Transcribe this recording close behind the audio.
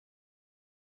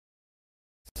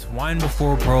Wine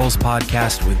Before Pearls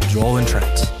podcast with Joel and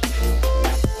Trent.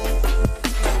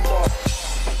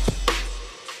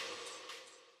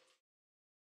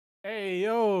 Hey,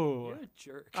 yo. You're a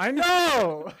jerk. I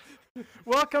know.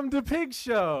 Welcome to Pig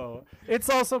Show. It's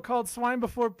also called Swine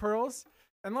Before Pearls.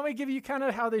 And let me give you kind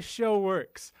of how this show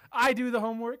works. I do the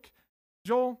homework.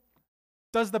 Joel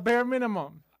does the bare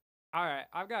minimum. All right,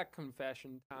 I've got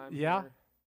confession time. Yeah? Here.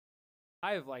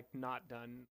 I have not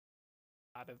done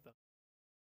out of them,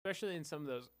 especially in some of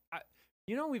those.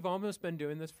 We've almost been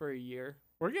doing this for a year.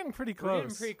 We're getting pretty close. We're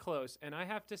getting pretty close, and I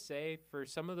have to say, for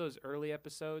some of those early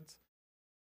episodes,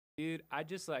 dude, I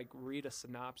just read a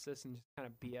synopsis and just kind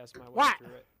of BS my way What?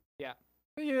 through it. Yeah,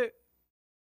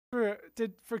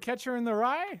 For Catcher in the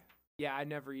Rye? yeah, I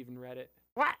never even read it.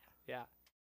 What? Yeah,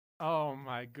 Oh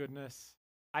my goodness.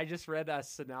 I just read a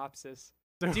synopsis.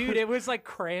 Dude, it was like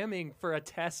cramming for a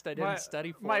test I didn't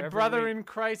study for. My every brother week. in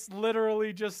Christ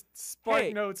literally just spark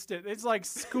Hey. notes it. It's like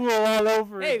school all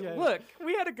over Hey, again. look,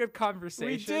 we had a good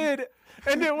conversation. We did,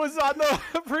 and it was on the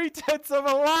pretense of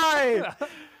a lie.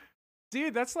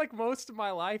 Dude, that's like most of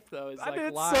my life, though. Is I like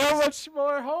did lies. so much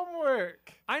more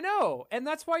homework. I know, and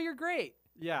that's why you're great.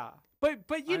 Yeah. But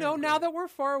I now am now great. that we're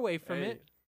far away from Hey. it.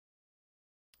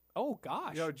 Oh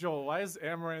gosh. Yo, Joel, why is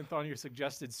Amaranth on your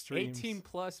suggested streams? 18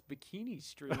 plus bikini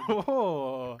stream.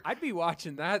 Oh, I'd be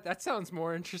watching that. That sounds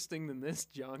more interesting than this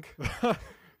junk.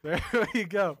 there you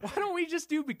go. Why don't we just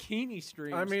do bikini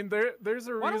streams? I mean, there's a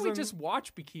reason. why don't we just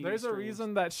watch bikini There's a streams?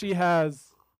 reason that she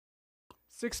has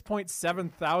 6.7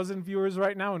 thousand viewers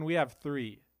right now, and we have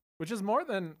 3, which is more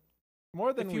than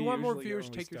If we you want more usually get viewers,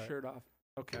 when we take your start. shirt off.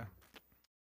 Okay.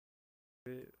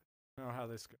 I don't know how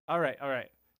this goes. All right.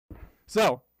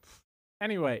 So,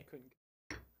 anyway, Couldn't-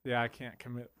 yeah, I can't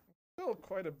commit. Still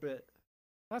quite a bit.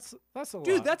 That's a lot.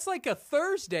 Dude, that's like a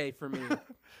Thursday for me.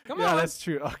 Come yeah, on, that's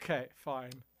true. Okay,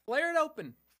 fine. flare it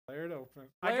open. Flare it open.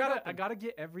 Flare it I open. gotta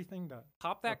get everything done.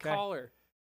 Pop that Okay. collar.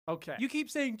 Okay. You keep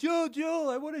saying, Joel,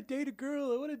 I want to date a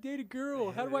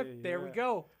girl. How do I? Hey, There we yeah.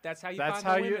 go. That's how you That's find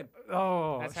how the you. women.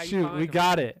 Oh, That's how you shoot, find we 'em.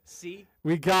 got it. See,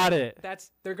 We got it.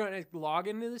 they're gonna log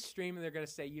into the stream and they're gonna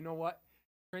say, you know what?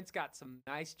 Trent's got some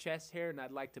nice chest hair, and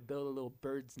I'd like to build a little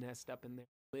bird's nest up in there.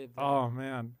 Live there. Oh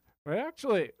man. Well,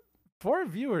 actually, 4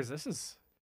 viewers. This is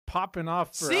popping off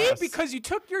for See, us. because you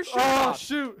took your shirt Oh off.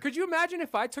 shoot. Could you imagine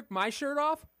if I took my shirt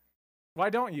off? Why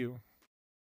don't you?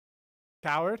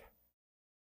 Coward.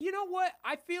 You know what?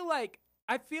 I feel like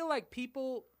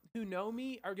people who know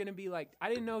me are gonna be like, I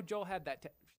didn't know Joel had that.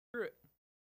 Screw it.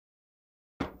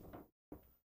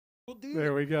 We'll do There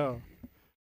it. we go.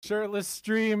 Shirtless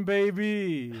stream,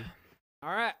 baby.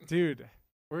 All right. Dude,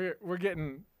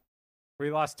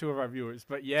 we lost 2 of our viewers,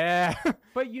 but yeah.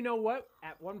 But you know what?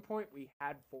 At one point, we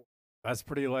had 4. That's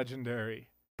pretty legendary.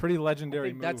 Pretty I legendary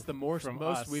think move. that's the most from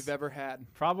us. we've ever had.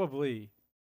 Probably.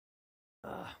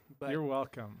 But, You're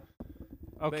welcome.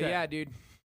 Okay. but yeah, dude.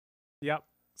 Yep.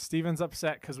 Steven's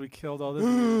upset because we killed all the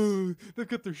viewers. They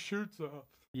got their shirts off.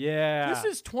 Yeah. This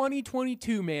is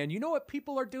 2022, man. You know what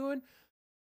people are doing?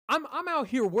 I'm out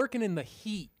here working in the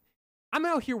heat. I'm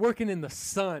out here working in the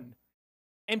sun.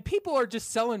 And people are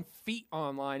just selling feet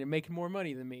online and making more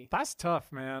money than me. That's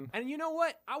tough, man. And you know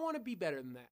what? I want to be better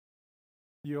than that.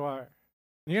 You are.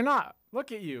 You're not.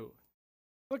 Look at you.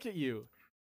 Look at you.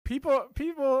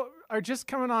 People are just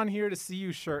coming on here to see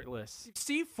you shirtless.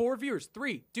 See, 4 viewers,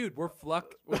 3. Dude, we're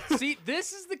fluck. See,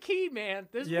 this is the key, man.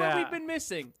 This is what Yeah. we've been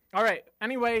missing. All right.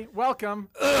 Anyway, welcome.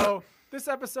 So, this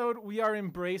episode, we are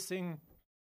embracing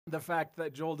the fact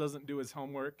that Joel doesn't do his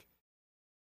homework.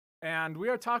 And we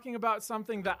are talking about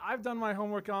something that I've done my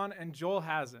homework on and Joel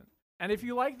hasn't. And if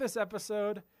you like this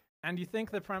episode and you think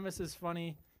the premise is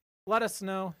funny, let us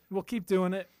know. We'll keep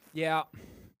doing it. Yeah.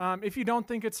 If you don't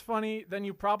think it's funny, then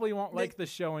you probably won't like the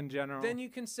show in general. Then you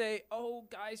can say, oh,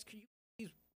 guys, can you please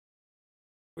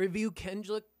review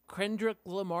Kendrick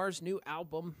Lamar's new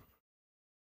album?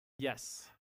 Yes.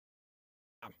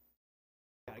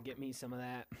 Gotta get me some of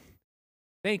that.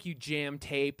 Thank you, Jam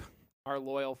Tape, our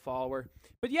loyal follower.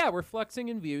 But yeah, we're flexing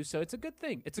in views, so it's a good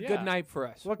thing. It's a Yeah. good night for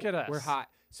us. Look at us. We're hot.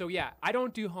 So yeah, I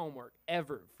don't do homework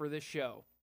ever for this show.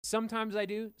 Sometimes I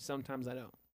do, sometimes I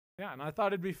don't. Yeah, and I thought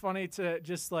it'd be funny to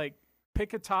just like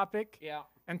pick a topic Yeah.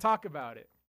 and talk about it.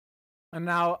 And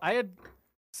now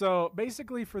so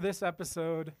basically for this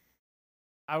episode,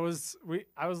 I was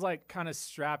like kind of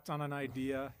strapped on an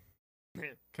idea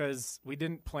because we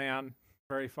didn't plan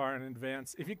very far in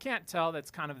advance. If you can't tell,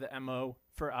 that's kind of the MO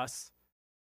for us.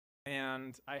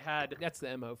 And I had That's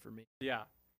the MO for me. yeah,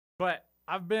 but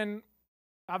I've been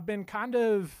kind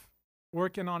of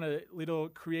working on a little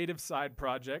creative side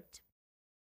project,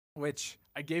 which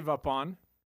I gave up on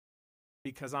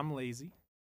because I'm lazy.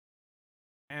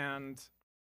 and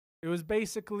it was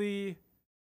basically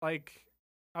like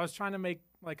I was trying to make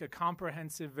like a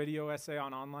comprehensive video essay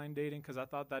on online dating because I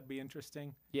thought that'd be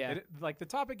interesting. Yeah. Like the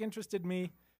topic interested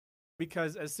me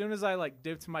because as soon as I like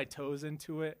dipped my toes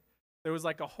into it, there was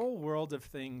like a whole world of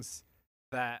things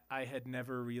that I had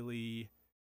never really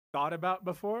thought about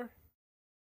before.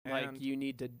 Like And you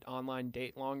need to online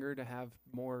date longer to have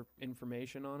more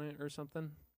information on it or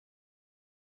something?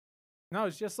 no,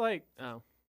 it's just like Oh.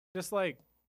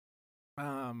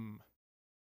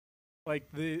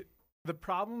 like the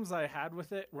problems I had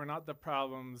with it were not the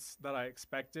problems that I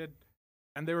expected,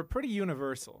 and they were pretty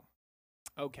universal.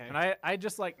 Okay. And I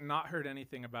just like not heard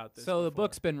anything about this. So the before.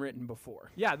 book's been written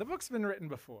before. Yeah, the book's been written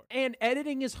before. And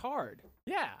editing is hard.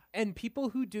 Yeah. And people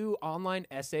who do online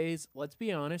essays, let's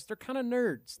be honest, they're kind of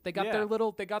nerds. They got Yeah. their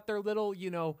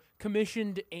little,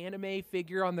 commissioned anime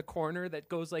figure on the corner that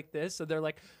goes like this. So they're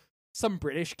like some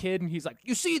British kid, and he's like,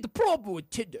 "You see, the problem with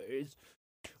Tinder is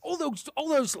all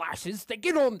those lasses, they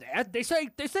get on there, they say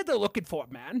they're looking for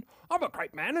a man. I'm a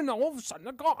great man, and all of a sudden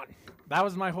they're gone." That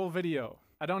was my whole video.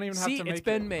 I don't even See, have to make it's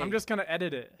been it. made. I'm just gonna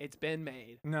edit it. It's been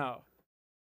made. No.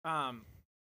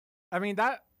 I mean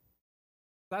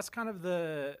that's kind of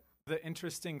the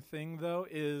interesting thing though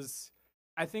is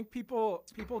I think people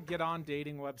get on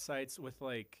dating websites with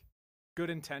like good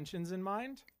intentions in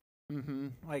mind. Mm-hmm.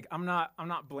 Like I'm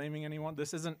not blaming anyone.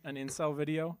 This isn't an incel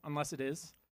video unless it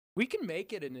is. We can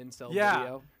make it an incel Yeah.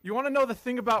 video. You want to know the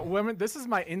thing about women? This is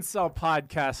my incel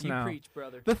podcast You now. preach,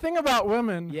 brother. The thing about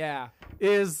women Yeah.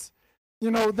 is,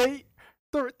 the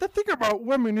thing about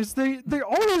women is they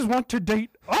always want to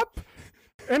date up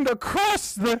and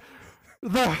across the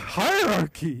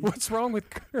hierarchy. What's wrong with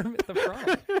Kermit the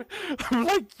Frog? I'm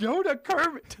like Yoda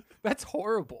Kermit. That's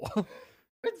horrible.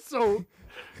 And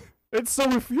so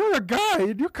if you're a guy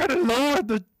and you're kind of low on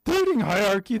the dating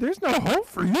hierarchy, there's no hope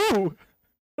for you.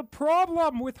 The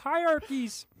problem with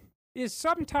hierarchies is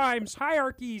sometimes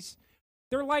hierarchies,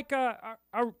 they're like a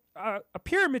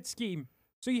pyramid scheme.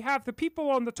 So you have the people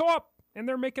on the top, and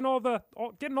they're making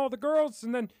getting all the girls,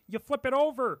 and then you flip it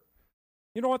over.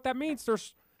 You know what that means?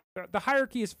 There's the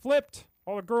hierarchy is flipped.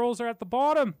 All the girls are at the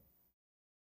bottom.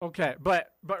 Okay,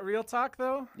 but real talk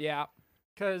though, Yeah.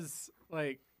 because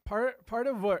like part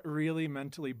of what really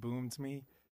mentally boomed me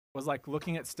was like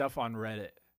looking at stuff on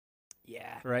Reddit.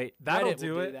 Yeah. Right, that'll Reddit will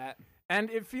do it. That. And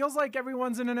it feels like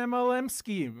everyone's in an MLM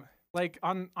scheme. Like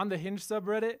on the Hinge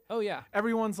subreddit, Oh yeah.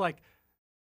 everyone's like,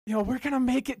 we're gonna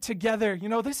make it together.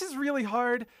 This is really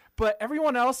hard, but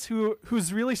everyone else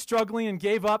who's really struggling and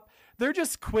gave up, they're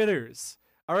just quitters.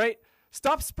 All right,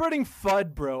 stop spreading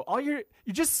FUD, bro. You're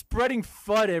just spreading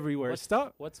FUD everywhere.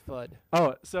 Stop. What's FUD?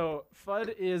 Oh, so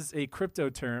FUD is a crypto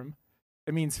term.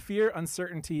 It means fear,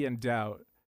 uncertainty, and doubt.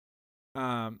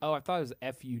 Oh, I thought it was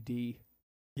FUD.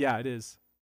 Yeah, it is.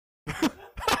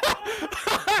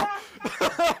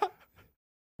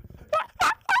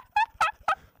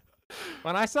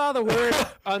 When I saw the word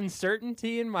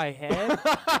uncertainty in my head,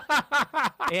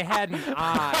 it had an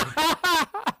eye.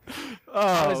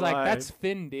 I was like, "That's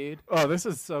Finn, dude." Oh, this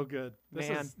is so good.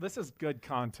 Man. This is good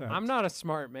content. I'm not a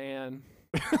smart man,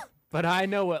 but I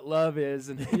know what love is,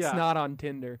 and it's Yeah. not on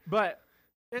Tinder. But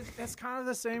it's kind of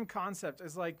the same concept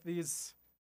as like these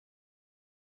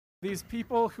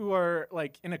people who are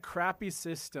like in a crappy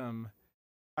system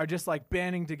are just like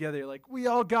banding together like we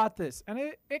all got this, and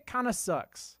it kind of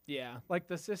sucks. Yeah. Like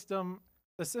the system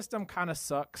kind of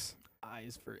sucks.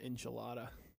 Eyes for enchilada.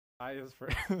 I is for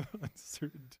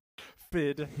uncertain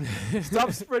fid.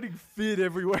 Stop spreading fid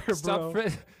everywhere, bro. Stop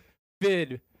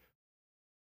Vid.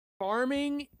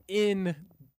 Farming in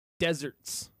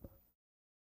deserts.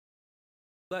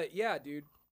 But yeah, dude.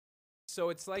 So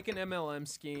it's like an MLM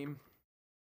scheme.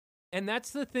 And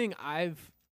that's the thing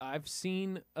I've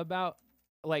seen about,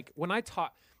 like, when I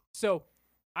talk. So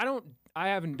I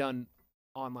haven't done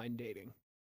online dating.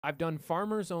 I've done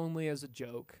Farmers Only as a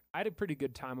joke. I had a pretty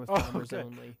good time with Farmers okay.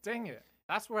 Only. Dang it.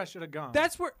 That's where I should have gone.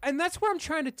 That's where I'm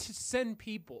trying to send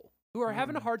people who are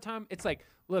having a hard time. It's like,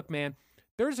 look, man,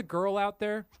 there's a girl out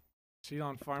there. She's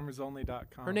on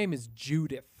farmersonly.com. Her name is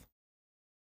Judith.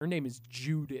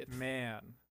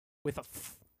 Man. With a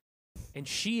F. And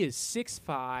she is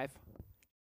 6'5".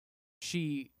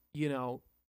 She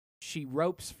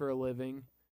ropes for a living.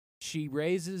 She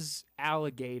raises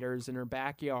alligators in her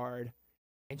backyard.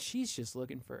 And she's just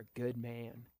looking for a good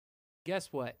man. Guess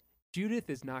what? Judith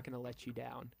is not going to let you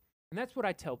down. And that's what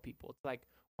I tell people. It's like,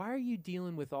 why are you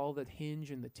dealing with all the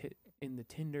Hinge and the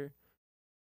Tinder?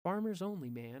 Farmers Only,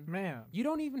 man. Man. You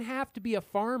don't even have to be a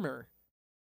farmer.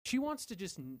 She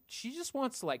just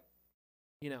wants to, like,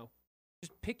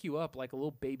 just pick you up like a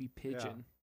little baby pigeon.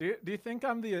 Do you think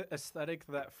I'm the aesthetic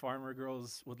that farmer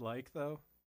girls would like, though?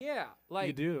 Yeah, like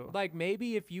you do. Like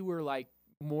maybe if you were like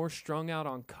more strung out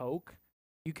on coke,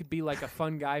 you could be like a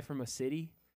fun guy from a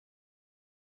city.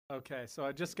 Okay, so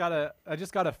I just gotta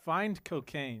find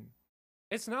cocaine.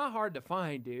 It's not hard to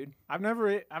find, dude. I've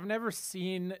never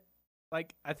seen,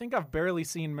 like, I think I've barely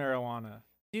seen marijuana.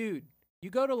 Dude,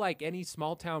 you go to like any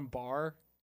small town bar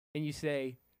and you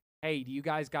say, "Hey, do you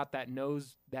guys got that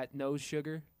nose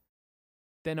sugar?"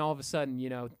 Then all of a sudden, you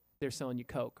know, they're selling you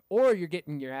coke, or you're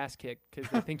getting your ass kicked because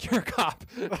they think you're a cop.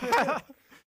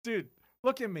 Dude,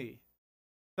 look at me.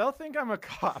 They'll think I'm a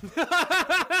cop.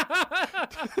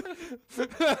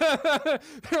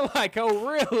 They're like, "Oh,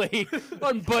 really?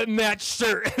 Unbutton that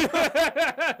shirt."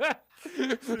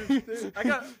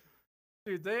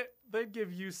 Dude, they'd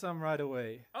give you some right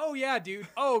away. Oh yeah, dude.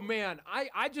 Oh man,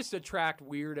 I just attract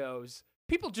weirdos.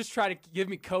 People just try to give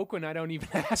me coke when I don't even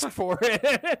ask for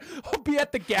it. I'll be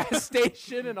at the gas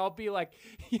station and I'll be like,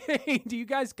 "Hey, do you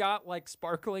guys got like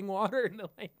sparkling water?" And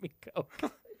they'll hand me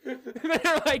coke. And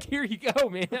they're like, "Here you go,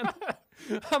 man."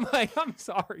 I'm like, "I'm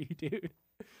sorry, dude."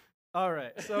 All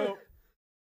right, so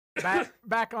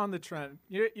back on the trend.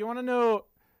 You want to know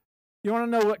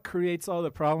what creates all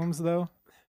the problems, though?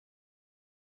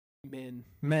 Men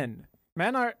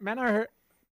are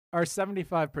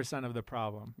 75% of the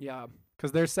problem. Yeah.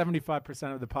 Because they're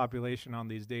 75% of the population on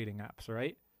these dating apps,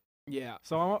 right? Yeah.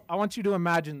 So I want you to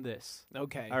imagine this.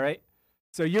 Okay. All right.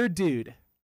 So you're a dude.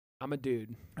 I'm a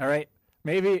dude. All right.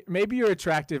 Maybe you're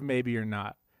attractive. Maybe you're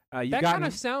not. That kind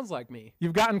of sounds like me.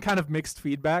 You've gotten kind of mixed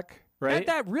feedback, right?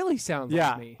 That really sounds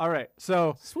yeah. like me. All right.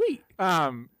 So Sweet.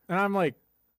 and I'm like,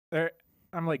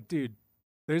 dude,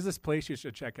 there's this place you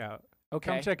should check out. Okay.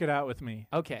 Come check it out with me.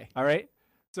 Okay. All right.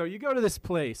 So you go to this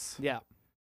place. Yeah.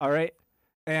 All right.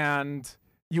 And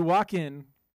you walk in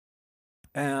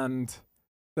and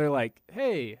they're like,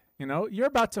 "Hey, you know, you're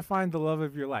about to find the love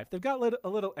of your life." They've got a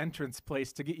little entrance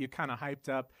place to get you kind of hyped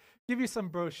up, give you some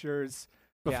brochures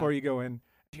before you go in.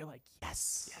 You're like,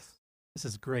 yes, this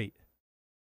is great.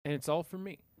 And it's all for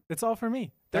me. It's all for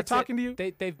me. They're talking to you.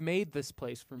 They've made this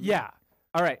place for me. Yeah.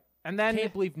 All right. And I then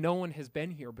can't believe no one has been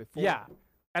here before. yeah.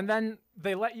 And then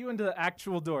they let you into the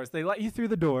actual doors. They let you through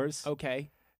the doors.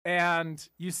 Okay. And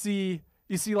you see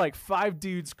like 5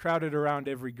 dudes crowded around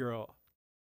every girl.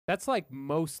 That's like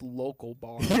most local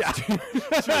bars. Yeah.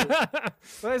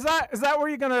 But is that where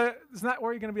you're gonna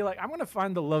be like, "I'm gonna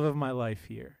find the love of my life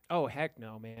here"? Oh heck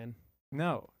no, man.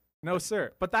 No,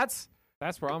 sir. But that's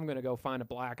where I'm gonna go find a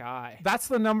black eye. that's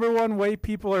the number one way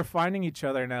people are finding each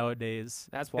other nowadays.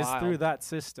 That's is wild. through that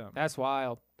system. That's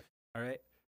wild. All right.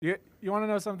 You want to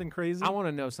know something crazy? I want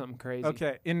to know something crazy.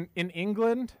 Okay. In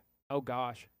England, Oh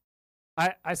gosh.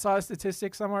 I saw a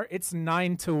statistic somewhere. It's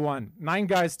 9-1. 9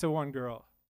 guys to 1 girl.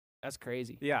 That's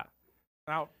crazy. Yeah.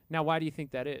 Now, why do you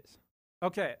think that is?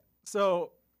 Okay.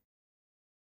 So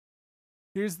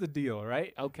here's the deal,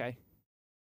 right? Okay.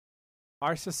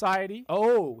 Our society.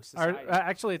 Society.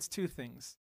 Actually, it's 2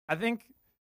 things. I think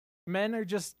men are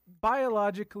just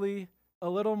biologically a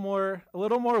little more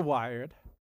wired.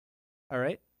 All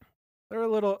right, they're a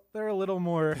little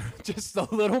more, just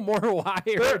a little more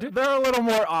wired. They're a little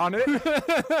more on it.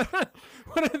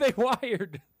 What are they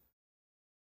wired?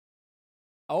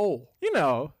 Oh, you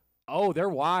know. Oh, they're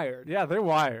wired. Yeah, they're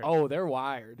wired. Oh, they're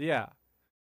wired. Yeah.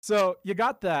 So you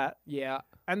got that. Yeah.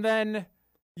 And then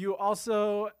you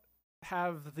also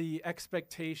have the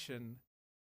expectation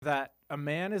that a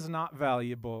man is not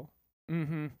valuable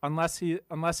unless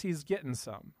he's getting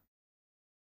some.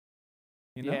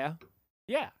 You know? Yeah.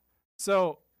 Yeah.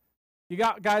 So you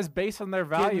got guys basing their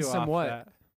value some off what? that.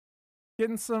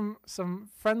 Getting some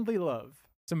friendly love.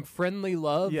 Some friendly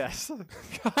love? Yes.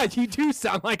 God, you do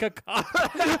sound like a cop.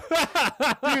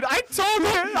 Dude, I told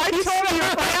you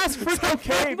if I asked for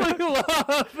cocaine,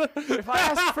 if I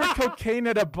asked for cocaine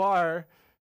at a bar,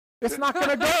 it's not going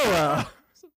to go well.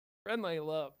 Friendly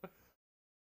love.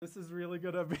 This is really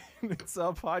going to be an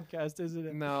Excel podcast, isn't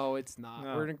it? No, it's not.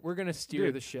 No. We're going to steer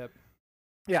Dude. the ship.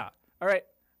 Yeah. All right.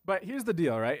 But here's the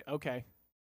deal, right? Okay.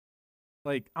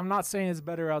 Like, I'm not saying it's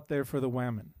better out there for the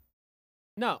women.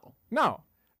 No. No.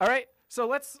 All right. So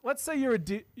let's say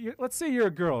let's say you're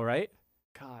a girl, right?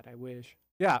 God, I wish.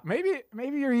 Yeah. Maybe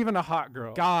you're even a hot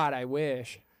girl. God, I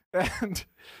wish. And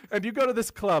you go to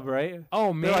this club, right? Oh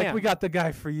They're man. like, "We got the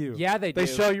guy for you." Yeah, they do. They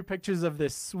show you pictures of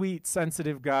this sweet,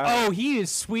 sensitive guy. Oh, he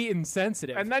is sweet and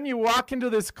sensitive. And then you walk into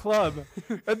this club,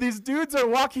 and these dudes are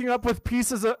walking up with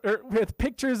with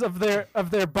pictures of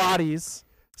their bodies,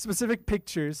 specific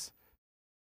pictures,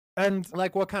 and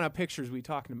like, what kind of pictures we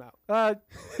talking about?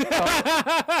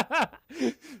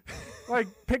 like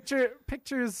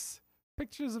pictures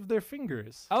pictures of their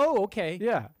fingers. Oh, okay.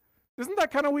 Yeah. Isn't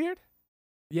that kind of weird?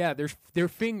 Yeah, their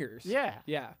fingers. Yeah.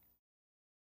 Yeah.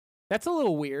 That's a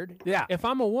little weird. Yeah. If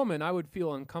I'm a woman, I would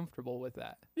feel uncomfortable with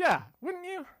that. Yeah, wouldn't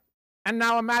you? And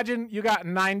now imagine you got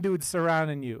 9 dudes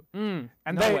surrounding you, and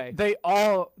no way. they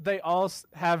all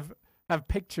have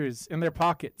pictures in their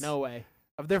pockets. No way.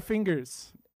 Of their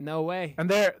fingers, No way. and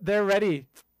they're ready.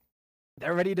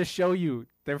 They're ready to show you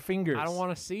their fingers. I don't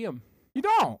want to see them. You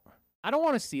don't. I don't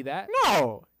want to see that.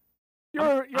 No.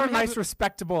 You're a I'm nice, having-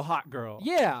 respectable hot girl.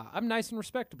 Yeah, I'm nice and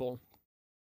respectable.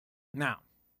 Now,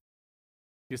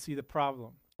 you see the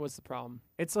problem. What's the problem?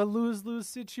 It's a lose-lose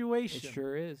It situation.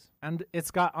 sure is. And it's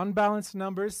got unbalanced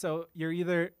numbers, so you're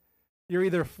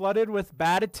either flooded with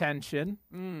bad attention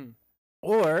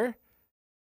or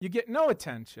you get no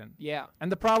attention. Yeah.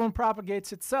 And the problem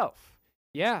propagates itself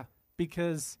Yeah.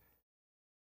 because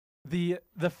the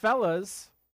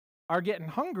fellas are getting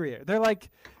hungrier. They're like,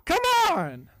 "Come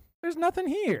on. There's nothing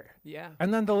here." Yeah.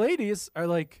 And then the ladies are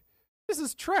like, "This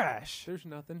is trash. There's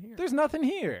nothing here. There's nothing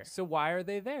here." So why are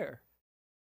they there?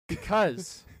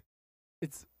 Because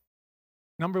it's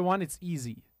number one, it's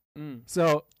easy. Mm.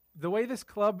 So the way this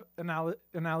club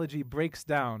analogy breaks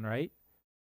down, right?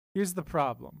 Here's the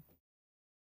problem.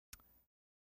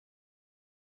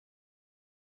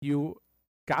 You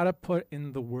gotta put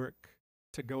in the work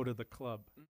to go to the club.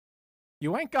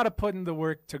 You ain't gotta put in the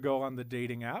work to go on the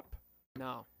dating app.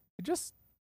 No. You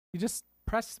just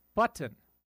press button.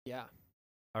 Yeah.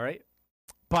 All right?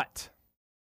 But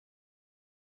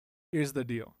here's the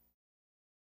deal.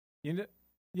 You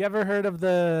ever heard of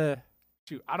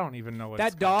I don't even know what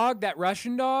That dog, that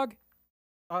Russian dog,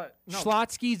 no,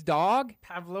 Schlotsky's dog.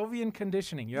 Pavlovian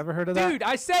conditioning. You ever heard of that? Dude,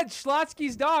 I said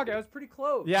Schlotsky's dog. I was pretty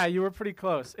close. Yeah, you were pretty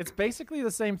close. It's basically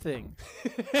the same thing.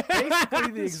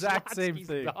 Basically the exact same Schlotsky's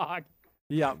thing. Dog.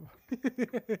 Yep.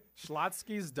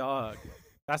 Schlotsky's dog.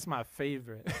 That's my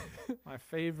favorite. My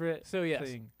favorite So yes,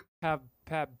 thing.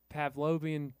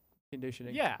 Pavlovian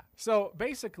conditioning. Yeah. So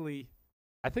basically,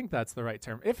 I think that's the right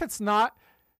term. If it's not,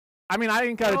 I mean, I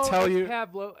ain't got to tell you.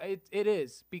 It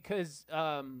is because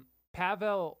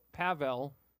Pavel,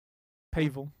 Pavel.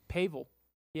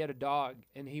 he had a dog,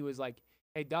 and he was like,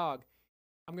 "Hey, dog,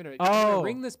 I'm gonna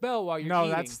ring this bell while you're No,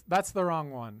 eating." that's the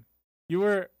wrong one. You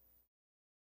were,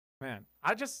 man.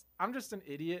 I'm just an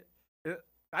idiot.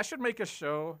 I should make a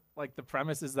show like the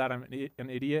premise is that I'm an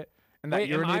idiot and that Wait,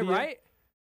 you're am an I idiot.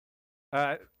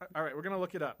 right? All right, we're gonna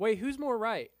look it up. Wait, who's more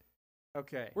right?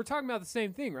 Okay. We're talking about the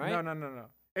same thing, right? No.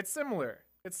 It's similar.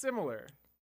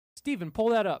 Steven, pull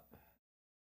that up.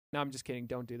 No, I'm just kidding.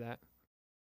 Don't do that.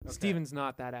 Okay. Steven's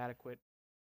not that adequate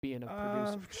being a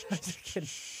producer. Just kidding.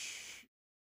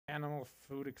 Animal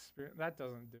food experience. That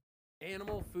doesn't do.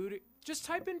 Animal food. Just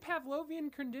type in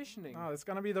Pavlovian conditioning. Oh, it's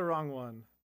gonna be the wrong one.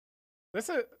 That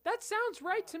sounds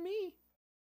right to me.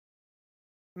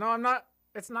 No, I'm not.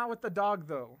 It's not with the dog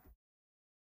though.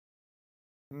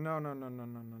 No.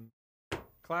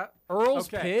 Earl's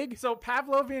pig. So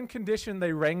Pavlovian condition,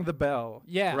 they rang the bell.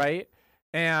 Yeah. Right.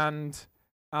 And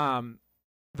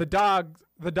the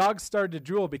dog started to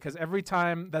drool because every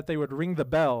time that they would ring the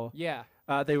bell, Yeah.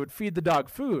 they would feed the dog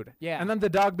food. Yeah. And then the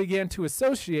dog began to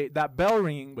associate that bell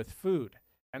ringing with food.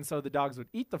 And so the dogs would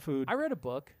eat the food. I read a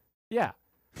book. Yeah.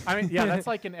 I mean, yeah, that's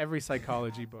like in every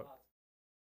psychology book.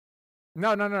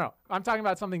 No. I'm talking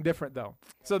about something different, though.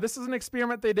 So this is an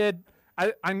experiment they did.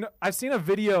 I've seen a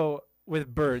video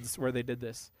with birds where they did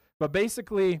this. But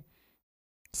basically,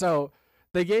 so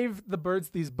they gave the birds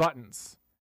these buttons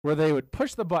where they would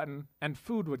push the button and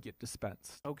food would get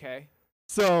dispensed. Okay.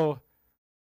 So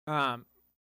the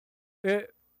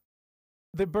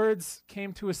birds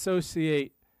came to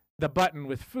associate the button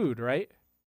with food, right?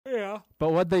 Yeah.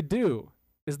 But what they do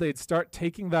is they'd start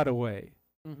taking that away.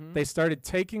 Mm-hmm. They started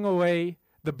taking away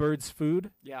the bird's food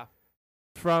Yeah.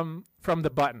 from the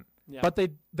button. Yeah. But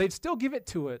they'd still give it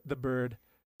to the bird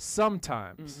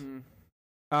sometimes.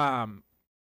 Mm-hmm.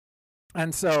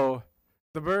 And so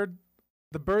the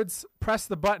birds press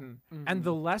the button, Mhm. and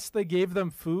the less they gave them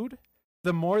food,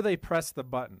 the more they pressed the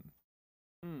button.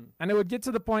 Mm. And it would get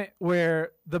to the point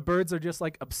where the birds are just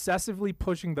like obsessively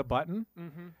pushing the button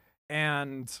Mm-hmm.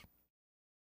 and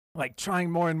like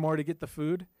trying more and more to get the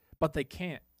food, but they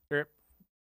can't.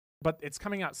 But it's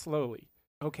coming out slowly.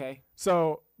 Okay.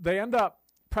 So they end up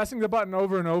pressing the button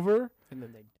over and over. And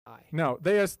then they die. No,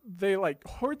 they like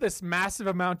hoard this massive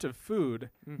amount of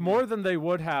food, Mhm. more than they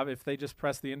would have if they just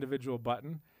pressed the individual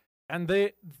button. And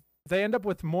they end up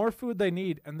with more food they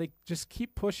need, and they just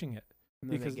keep pushing it.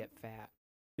 And then Because- they get fat.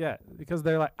 Yeah, because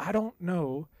they're like, I don't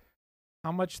know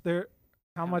how much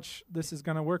this is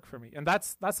gonna work for me. And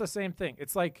that's the same thing.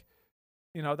 It's like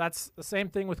that's the same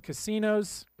thing with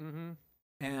casinos Mm-hmm.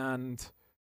 and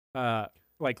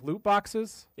like loot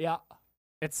boxes. Yeah.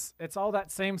 It's all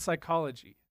that same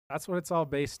psychology. That's what it's all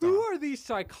based Who on. are these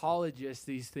psychologists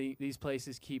these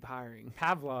places keep hiring?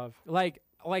 Pavlov. Like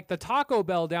the Taco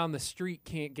Bell down the street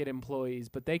can't get employees,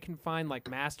 but they can find like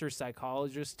master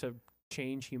psychologists to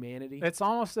change humanity. It's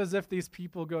almost as if these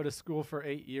people go to school for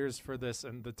 8 years for this,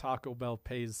 and the Taco Bell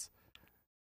pays.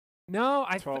 No,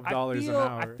 $12 an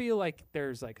I hour. feel like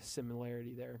there's like a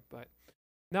similarity there, but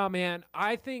no, man.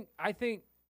 I think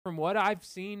from what I've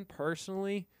seen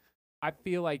personally, I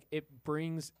feel like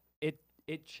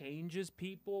it changes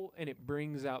people and it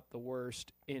brings out the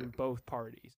worst in both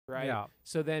parties, right? Yeah.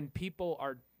 So then people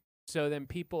are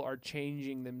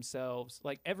changing themselves.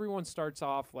 Like everyone starts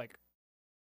off like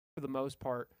for the most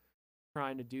part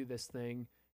trying to do this thing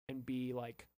and be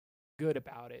like good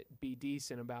about it, be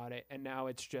decent about it, and now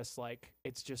it's just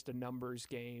a numbers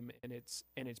game, and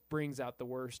it brings out the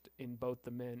worst in both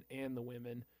the men and the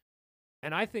women.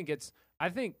 And I think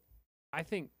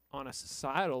on a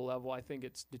societal level, I think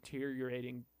it's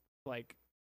deteriorating, like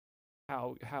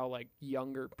how like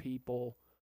younger people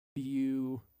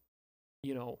view,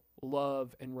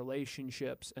 love and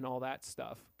relationships and all that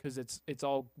stuff, because it's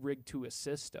all rigged to a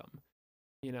system,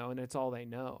 and it's all they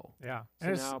know. Yeah. So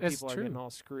And now it's people are true. getting all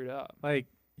screwed up. Like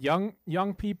young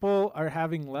people are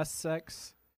having less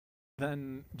sex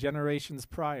than generations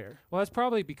prior. Well, that's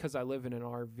probably because I live in an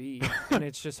RV and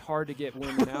it's just hard to get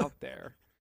women out there.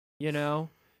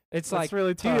 It's That's like,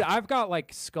 really tough. dude, I've got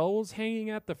like skulls hanging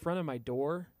at the front of my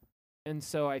door, and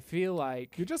so I feel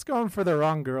like You're just going for the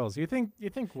wrong girls. You think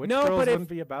witch No, girls but if- wouldn't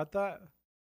be about that?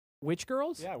 witch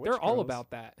girls. Yeah, witch they're all girls. about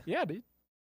that. Yeah, dude.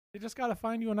 You just gotta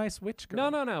find you a nice witch girl.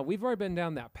 No. We've already been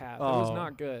down that path. It was Oh.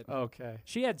 not good. Okay.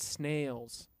 She had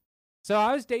snails. So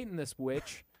I was dating this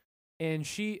witch, and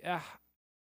I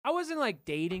wasn't like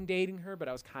dating her, but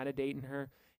I was kind of dating her.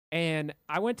 And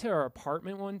I went to her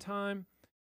apartment one time,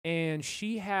 and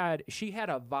she had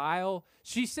a vial.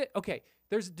 She said, okay,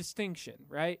 there's a distinction,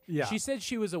 right? Yeah. She said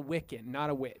she was a Wiccan,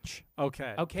 not a witch.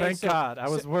 Okay. Okay. Thank so- God. I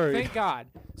was so- worried. Thank God.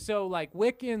 So like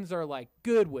Wiccans are like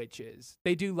good witches.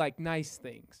 They do like nice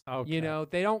things. Okay.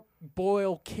 They don't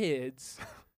boil kids.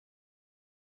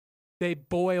 They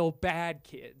boil bad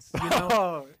kids.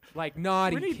 Oh, Like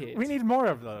naughty we need kids. we need more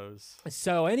of those.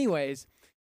 So, anyways,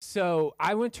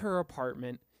 I went to her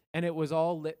apartment, and it was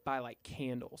all lit by like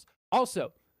candles.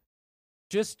 Also,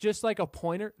 just like a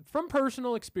pointer from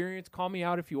personal experience, call me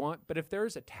out if you want, but if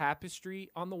there's a tapestry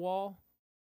on the wall,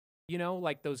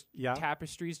 like those Yeah.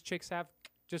 tapestries chicks have,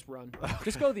 just run.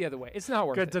 Just go the other way. It's not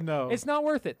worth Good it. to know. It's not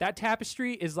worth it. That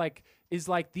tapestry is like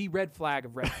the red flag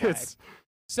of red flags.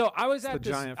 So I was the at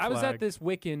giant I was flag. at this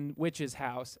Wiccan witch's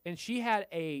house, and she had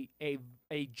a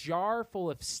jar full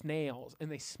of snails,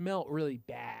 and they smelled really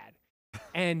bad.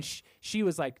 And she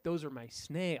was like, "Those are my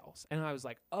snails," and I was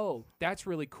like, "Oh, that's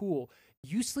really cool.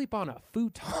 You sleep on a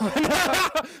futon."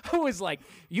 I was like,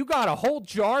 "You got a whole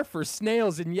jar for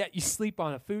snails, and yet you sleep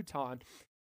on a futon."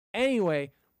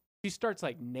 Anyway, she starts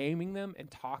like naming them and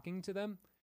talking to them.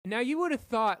 Now you would have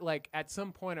thought like at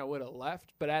some point I would have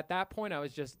left, but at that point I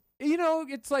was just,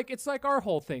 it's like our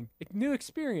whole thing, new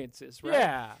experiences, right?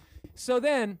 Yeah. So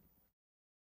then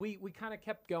we kind of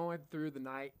kept going through the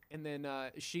night, and then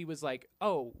she was like,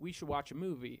 "Oh, we should watch a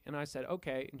movie," and I said,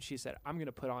 "Okay," and she said, "I'm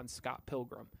gonna put on Scott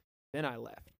Pilgrim." Then I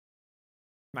left.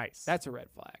 Nice. That's a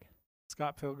red flag.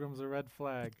 Scott Pilgrim's a red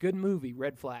flag. Good movie,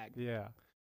 red flag. Yeah.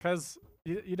 Because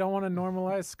you don't want to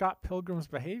normalize Scott Pilgrim's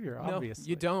behavior, obviously. No,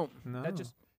 you don't. No.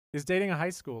 He's dating a high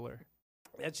schooler.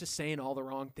 That's just saying all the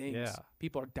wrong things. Yeah.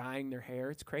 People are dyeing their hair.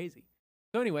 It's crazy.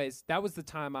 So, anyways, that was the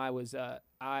time I was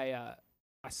I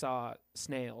saw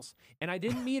snails, and I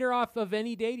didn't meet her off of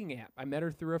any dating app. I met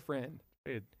her through a friend,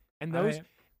 Dude, and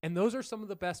those are some of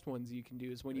the best ones you can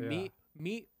do. Is when you Yeah.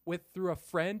 meet with through a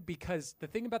friend, because the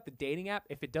thing about the dating app,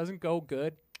 if it doesn't go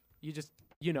good, you just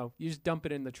dump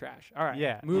it in the trash. All right,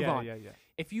 yeah. move yeah, on. Yeah.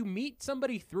 If you meet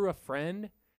somebody through a friend,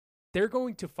 they're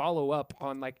going to follow up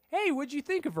on like, "Hey, what'd you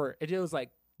think of her?" And it was like,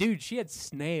 "Dude, she had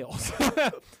snails."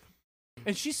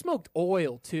 And she smoked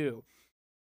oil too,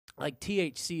 like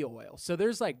THC oil. So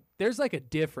there's like a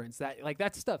difference that like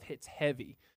that stuff hits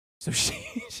heavy. So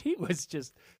she was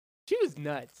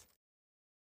nuts.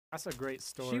 That's a great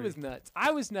story. She was nuts.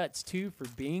 I was nuts too for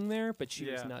being there, but she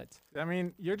was Yeah. nuts. I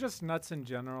mean, you're just nuts in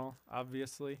general,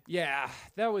 obviously. Yeah,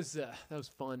 that was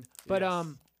fun. But Yes.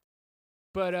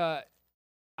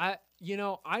 I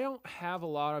don't have a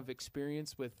lot of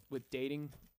experience with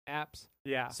dating apps.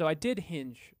 Yeah. So I did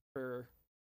Hinge for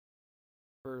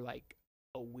like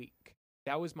a week.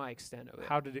 That was my extent of it.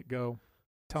 How did it go?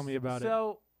 Tell me about it.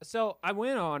 So So I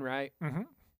went on, right? Mm-hmm.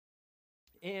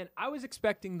 And I was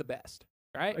expecting the best,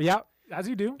 right? Yeah, as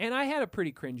you do. And I had a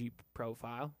pretty cringy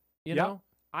profile, you Yep. know?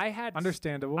 I had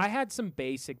Understandable. I had some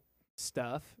basic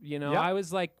stuff, you know? Yep. I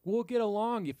was like, we'll get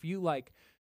along if you like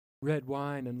red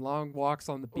wine and long walks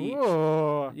on the beach.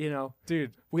 Ooh, You know,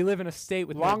 dude, we live in a state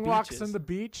with long no walks beaches. on the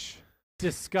beach,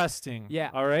 disgusting.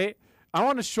 Yeah. All right? I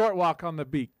want a short walk on the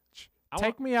beach.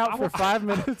 Take me out for 5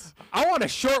 minutes. I want a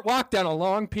short walk down a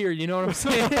long pier, you know what I'm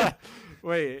saying?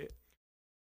 Wait.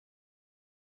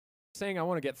 Saying I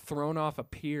want to get thrown off a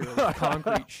pier with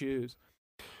concrete shoes.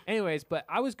 Anyways, but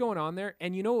I was going on there,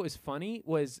 and you know what was funny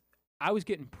was I was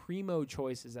getting primo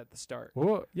choices at the start.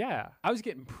 Whoa, yeah. I was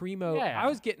getting primo. Yeah. I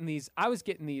was getting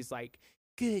these like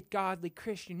good godly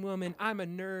Christian woman. I'm a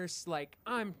nurse. Like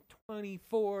I'm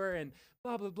 24 and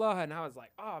blah blah blah. And I was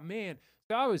like, oh man.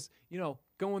 So I was,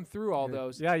 going through all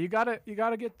those. Yeah, you gotta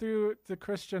get through the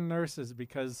Christian nurses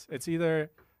because it's either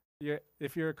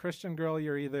if you're a Christian girl,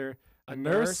 you're either a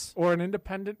nurse or an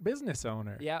independent business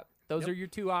owner. Yeah, those Yep. are your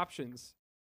two options.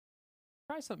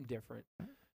 Try something different.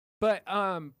 But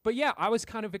yeah, I was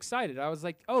kind of excited. I was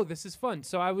like, oh, this is fun.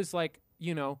 So I was like,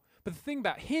 but the thing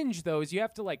about Hinge though is you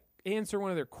have to like answer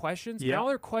one of their questions. Yeah. And all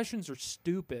their questions are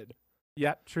stupid.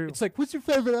 Yeah, true. It's like, what's your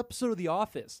favorite episode of The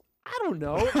Office? I don't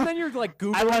know. And then you're like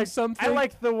Googling something. I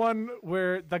like the one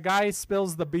where the guy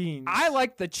spills the beans. I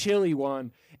like the chili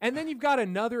one. And then you got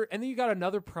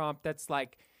another prompt that's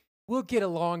like, we'll get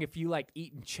along if you like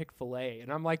eating Chick-fil-A.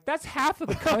 And I'm like, that's half of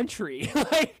the country.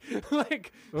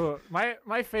 like Ooh,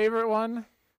 my favorite one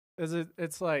is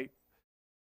it's like,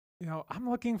 I'm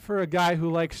looking for a guy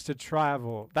who likes to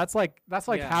travel. That's like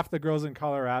Yeah. half the girls in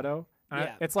Colorado.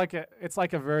 Yeah. It's like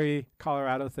a very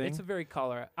Colorado thing. it's a very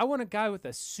Colorado. I want a guy with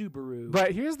a Subaru.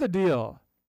 But here's the deal.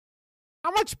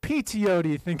 How much PTO do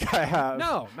you think I have?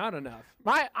 No, not enough.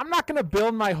 I'm not going to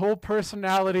build my whole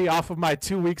personality off of my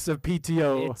 2 weeks of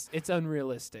PTO. It's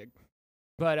unrealistic.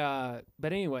 But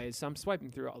anyways, I'm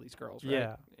swiping through all these girls, right?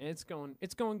 Yeah. And it's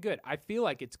going good. I feel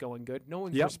like it's going good. No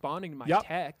one's Yep. responding to my Yep.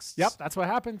 texts. Yep, that's what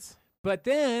happens. But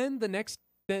then the next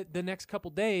couple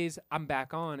days, I'm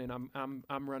back on and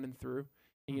I'm running through.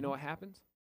 And you know what happens?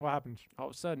 What happens? All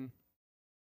of a sudden,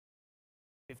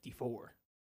 54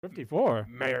 54.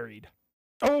 married,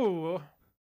 Oh.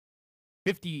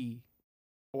 50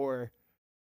 or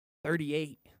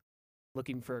 38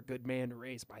 looking for a good man to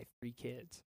raise my 3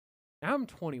 kids. Now I'm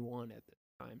 21 at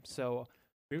the time, so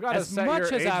You got to As set much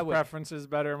your as age I would- preferences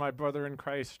better, my brother in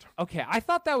Christ. okay. I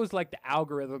thought that was like the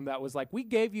algorithm that was like, we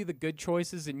gave you the good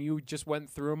choices and you just went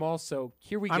through them all. So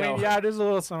here we I go. mean, yeah, it is a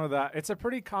little some of that. It's a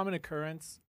pretty common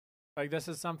occurrence. Like, this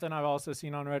is something I've also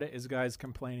seen on Reddit is guys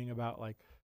complaining about, like,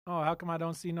 oh, how come I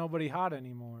don't see nobody hot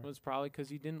anymore? It was probably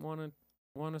because you didn't want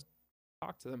to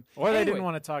talk to them. Or they Anyway, didn't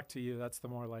want to talk to you. That's the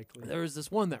more likely. There was this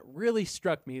one that really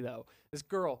struck me though. This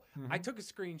girl, I Mhm. took a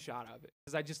screenshot of it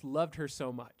because I just loved her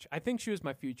so much. I think she was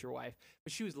my future wife,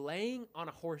 but she was laying on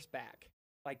a horseback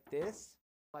like this,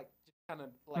 like just kind of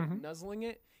like Mhm. nuzzling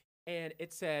it, and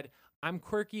it said, "I'm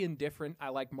quirky and different. I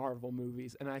like Marvel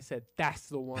movies." And I said, "That's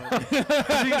the one."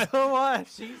 She's the one.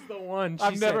 She's the one.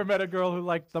 I've She never said- met a girl who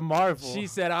liked the Marvel. She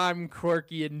said, "I'm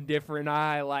quirky and different.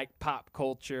 I like pop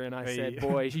culture." And I said, Hey.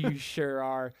 "Boy, you sure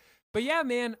are." But yeah,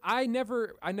 man, I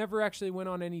never actually went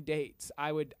on any dates.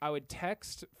 I would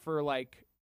text for like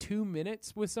 2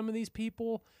 minutes with some of these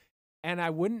people, and I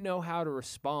wouldn't know how to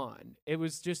respond. It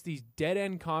was just these dead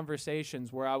end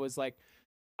conversations where I was like,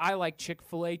 "I like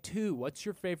Chick-fil-A too. What's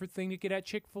your favorite thing to get at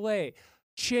Chick-fil-A?"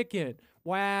 "Chicken."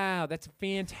 "Wow, that's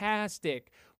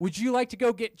fantastic. Would you like to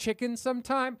go get chicken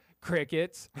sometime?"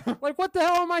 "Crickets." Like, what the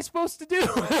hell am I supposed to do?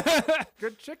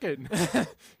 Good chicken.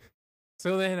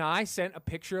 So then I sent a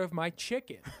picture of my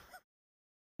chicken.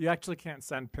 You actually can't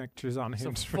send pictures on It's a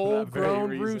Hinge for that very full-grown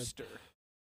reason. rooster.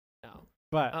 No.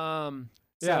 But yeah,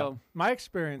 So my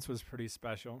experience was pretty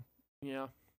special. yeah.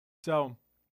 So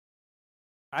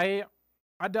I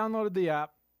downloaded the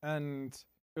app and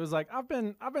it was like I've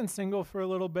been single for a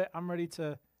little bit. I'm ready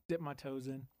to dip my toes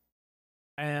in.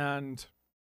 And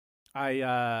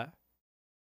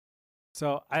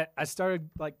so I started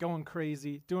like going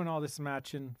crazy, doing all this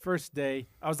matching. First day,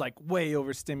 I was like way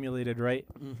overstimulated, right?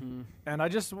 Mm-hmm. And I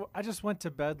just went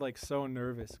to bed like so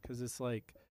nervous because it's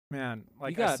like, man,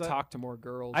 like You gotta talk to more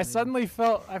girls. I man.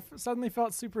 suddenly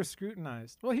felt super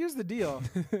scrutinized. Well, here's the deal.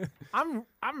 I'm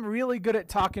really good at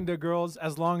talking to girls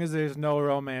as long as there's no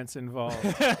romance involved.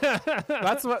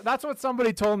 That's what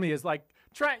somebody told me is like,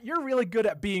 Trent, you're really good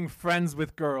at being friends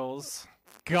with girls.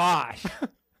 Gosh.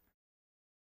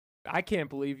 I can't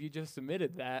believe you just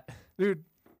admitted that. Dude,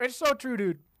 it's so true,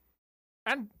 dude.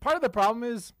 And part of the problem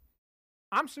is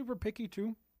I'm super picky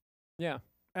too. Yeah.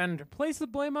 And Place the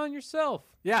blame on yourself.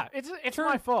 yeah, it's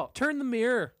my fault. Turn the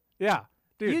mirror. Yeah,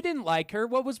 dude. You didn't like her.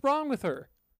 What was wrong with her?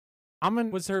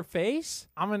 Was her face?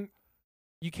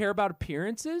 You care about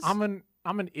appearances? I'm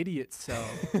an idiot. So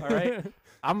all right,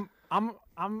 I'm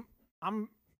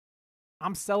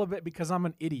celibate because I'm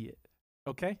an idiot.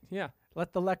 Okay, Yeah.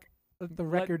 let the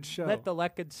record show. Let the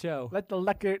liquor show. Let the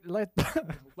liquor Let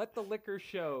the liquor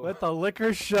show. let the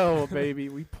liquor show, baby.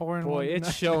 We pouring. Boy, one it's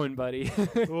tonight. showing, buddy.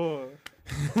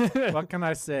 What can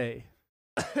I say?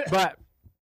 But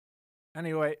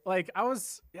anyway, like it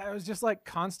was just like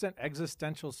constant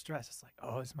existential stress. It's like,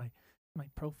 oh, is my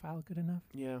profile good enough?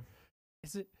 Yeah.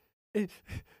 Is it?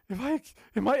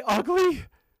 Am I ugly?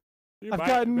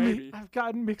 I've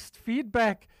gotten mixed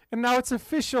feedback, and now it's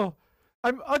official.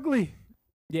 I'm ugly.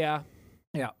 Yeah.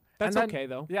 Yeah. That's And then- okay,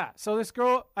 though. Yeah. So this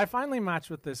girl, I finally matched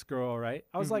with this girl, right?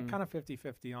 I was like Mhm. kind of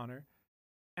 50-50 on her.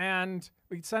 And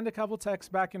we'd send a couple texts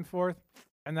back and forth,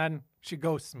 and then she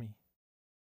ghosts me.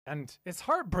 And it's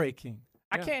heartbreaking.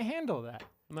 I Yeah. can't handle that.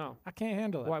 No. I can't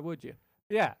handle that. Why would you?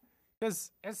 Yeah.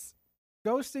 Because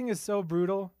ghosting is so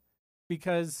brutal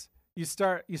because you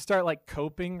start like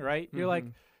coping, right? You're like,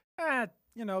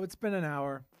 it's been an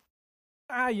hour.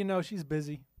 She's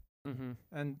busy. Mm-hmm.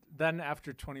 And then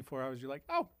after 24 hours, you're like,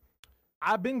 oh,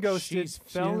 I've been ghosted. She She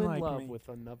fell didn't in like love me. with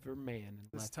another man. And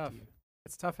It's left tough. you.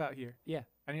 It's tough out here. Yeah.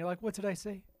 And you're like, what did I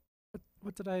say?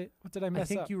 What did I mess I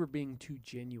think up? you were being too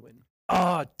genuine.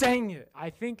 Oh, dang it. I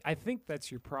think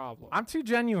that's your problem. I'm too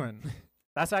genuine.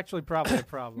 That's actually probably a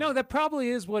problem. No, that probably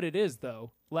is what it is,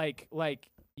 though. Like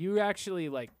you actually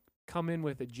like come in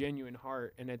with a genuine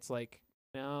heart, and it's like,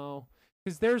 no,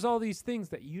 because there's all these things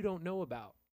that you don't know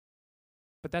about,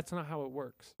 but that's not how it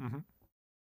works. Mhm.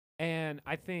 And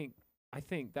I think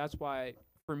that's why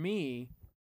for me,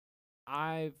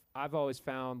 I've always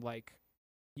found like,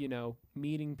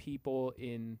 meeting people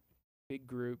in big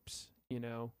groups,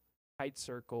 tight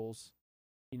circles,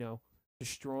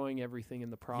 destroying everything in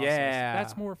the process. Yeah.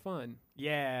 That's more fun.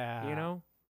 Yeah.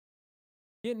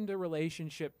 Get into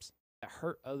relationships that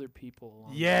hurt other people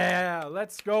along the Yeah.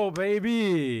 Let's go,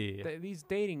 baby. way. These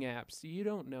dating apps, you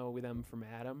don't know them from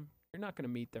Adam. You're not going to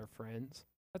meet their friends.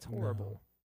 That's horrible.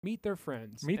 Meet their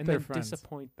friends. Meet and their then friends.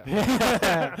 disappoint them.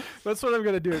 That's what I'm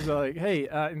gonna do. Is like, hey,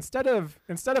 instead of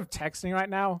texting right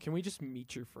now, Can we just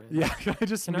meet your friends? yeah, can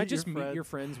I just meet your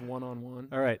friends one-on-one?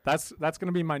 All right, that's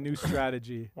gonna be my new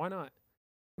strategy. Why not?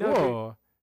 No, dude. Whoa,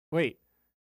 wait,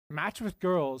 match with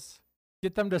girls,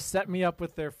 get them to set me up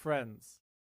with their friends.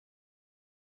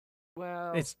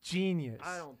 Well, It's genius.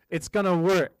 I don't. It's gonna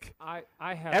work. I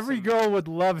have Every some- girl would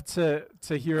love to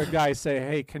hear a guy say,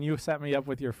 "Hey, can you set me up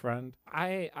with your friend?"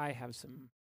 I have some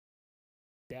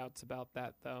doubts about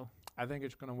that though. I think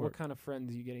it's gonna What work. kind of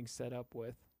friends are you getting set up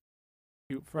with?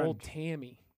 Cute friend. Old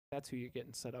Tammy. That's who you're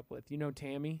getting set up with. You know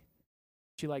Tammy?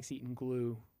 She likes eating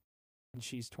glue, and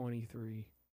she's 23.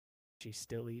 She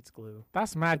still eats glue.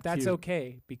 That's mad. But that's cute.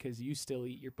 okay because you still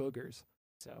eat your boogers.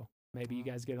 So maybe you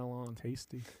guys get along.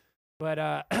 Tasty.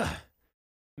 But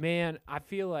man, I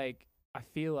feel like I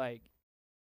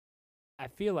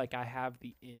have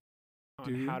the in Do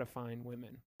on you? how to find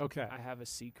women. Okay. I have a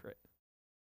secret.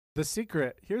 The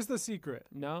secret. Here's the secret.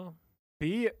 No?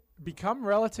 Become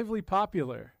relatively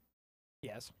popular.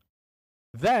 Yes.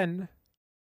 Then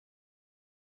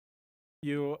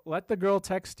you let the girl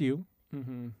text you,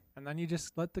 Mm-hmm. and then you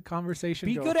just let the conversation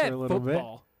Be go good for at a little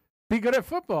football. bit. Be good at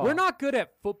football. We're not good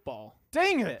at football.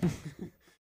 Dang it.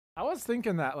 I was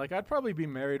thinking that. Like, I'd probably be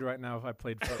married right now if I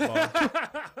played football.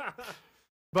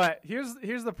 But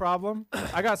here's the problem.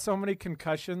 I got so many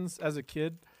concussions as a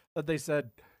kid that they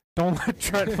said, don't let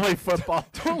Trent play football.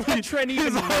 Don't let Trent even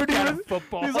He's look already at a with-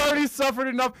 football. He's already suffered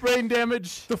enough brain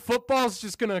damage. The football's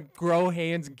just going to grow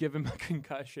hands and give him a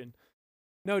concussion.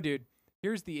 No, dude.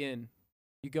 Here's the in.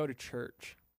 You go to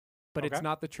church. But it's Okay.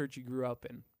 not the church you grew up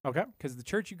in. Okay. Because the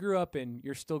church you grew up in,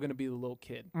 you're still going to be the little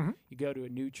kid. Mhm. You go to a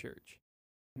new church.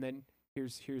 And then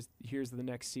here's the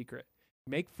next secret.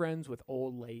 Make friends with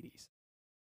old ladies.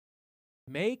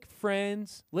 Make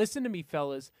friends. Listen to me,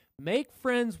 fellas. Make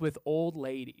friends with old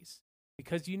ladies.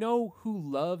 Because you know who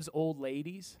loves old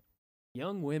ladies?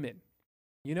 Young women.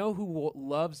 You know who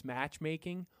loves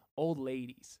matchmaking? Old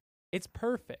ladies. It's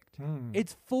perfect.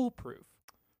 It's foolproof.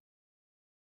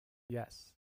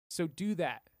 Yes. So do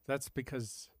that. That's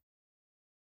because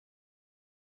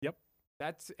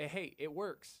That's hey, it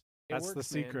works. That's the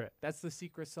works, man. secret. That's the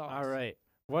secret sauce. all right.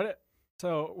 What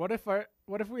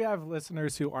if we have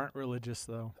listeners who aren't religious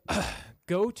though?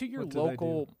 Go to your What do they do?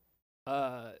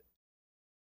 local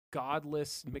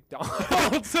godless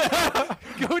McDonald's.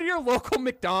 Go to your local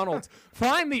McDonald's.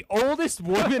 Find the oldest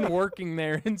woman working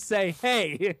there and say,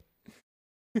 "Hey,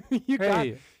 you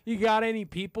Hey. got any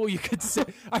people you could say?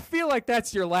 I feel like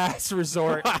that's your last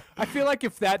resort. I feel like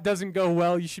if that doesn't go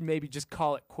well, you should maybe just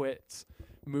call it quits.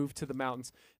 Move to the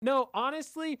mountains. No,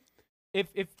 honestly, if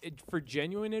for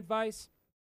genuine advice,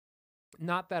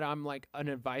 not that I'm like an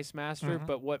advice master,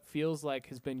 but what feels like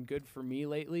has been good for me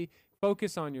lately,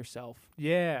 focus on yourself.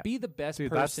 Yeah. Be the best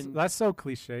Dude, person. that's so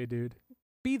cliche, dude.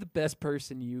 Be the best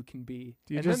person you can be.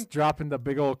 You and just dropping the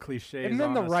big old cliches. then, and then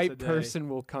on the us right today. person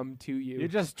will come to you. You're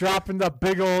just dropping the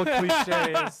big old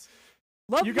cliches.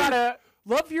 love You gotta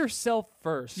love yourself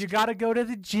first. you gotta go to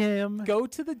the gym. go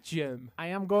to the gym. I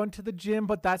am going to the gym,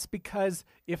 but that's because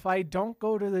if I don't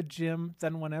go to the gym,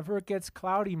 then whenever it gets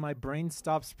cloudy, my brain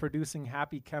stops producing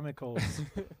happy chemicals.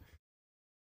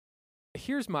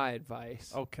 Here's my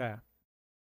advice. Okay.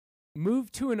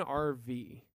 Move to an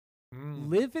RV.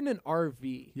 Live in an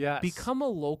RV. Yes. Become a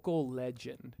local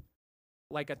legend.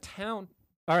 Like a town.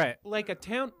 All right.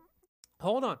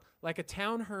 Hold on. Like a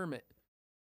town hermit.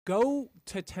 Go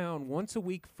to town once a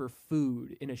week for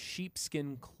food in a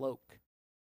sheepskin cloak.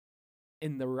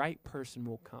 And the right person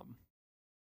will come.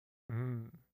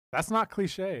 That's not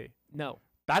cliche. No.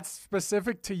 That's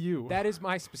specific to you. That is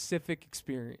my specific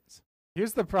experience.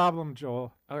 Here's the problem,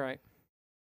 Joel. All right.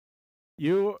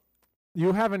 You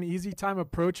have an easy time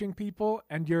approaching people,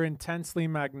 and you're intensely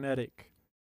magnetic.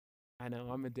 I know.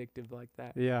 I'm addictive like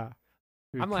that. Yeah.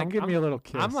 Dude, I'm come like- give me a little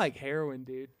kiss. I'm like heroin,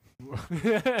 dude.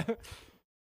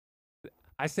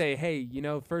 I say, hey,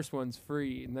 first one's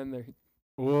free, and then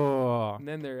whoa.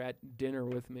 they're at dinner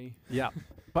with me. Yeah.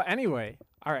 But anyway,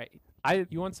 All right, I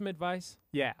you want some advice?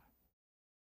 yeah.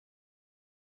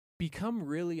 Become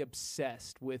really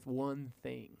obsessed with one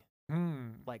thing,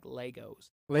 like Legos.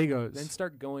 Legos. Then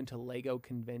start going to Lego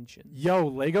conventions. Yo,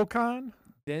 LegoCon?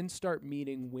 Then start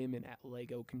meeting women at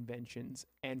Lego conventions,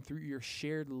 and through your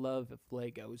shared love of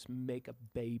Legos, make a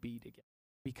baby together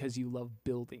because you love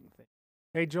building things.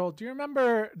 Hey Joel, do you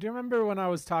remember when I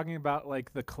was talking about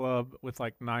like the club with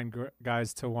like 9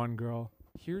 guys to 1 girl?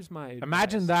 Here's my advice.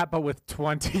 Imagine that, but with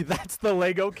 20. That's the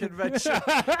Lego convention.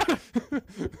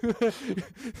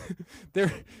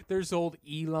 There's old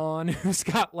Elon who's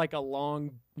got like a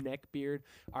long neck beard.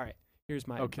 All right, here's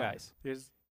my advice.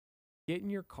 Get in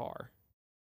your car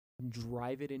and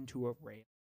drive it into a rail.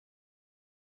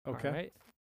 Okay. All right?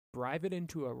 Drive it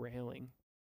into a railing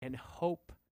and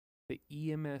hope the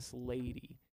EMS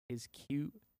lady is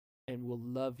cute and will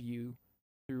love you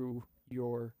through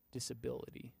your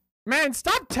disability. Man,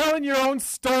 stop telling your own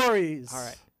stories. All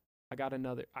right. I got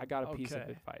a piece of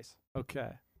Okay. advice. Okay.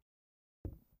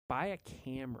 Buy a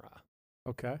camera.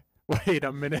 Okay. Wait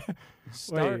a minute.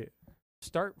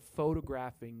 Start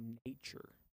photographing nature.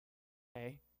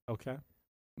 Okay? Okay.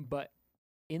 But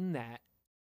in that,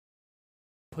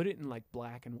 put it in like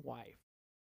black and white.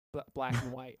 Black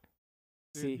and white.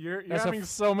 See, Dude, you're that's having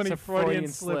so many that's a Freudian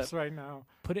slip. slips right now.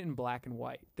 Put it in black and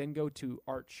white. Then go to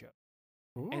art show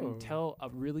Ooh. and tell a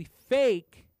really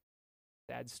fake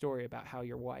sad story about how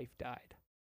your wife died,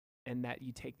 and that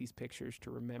you take these pictures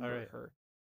to remember right. her.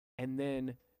 And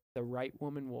then the right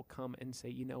woman will come and say,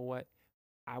 you know what?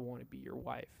 I want to be your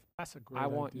wife. That's a great I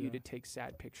want idea. you to take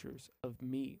sad pictures of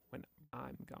me when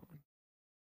I'm gone.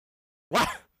 What?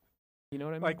 You know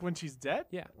what I mean? Like when she's dead?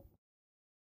 Yeah.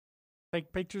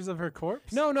 Take pictures of her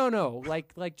corpse? No.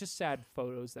 Like just sad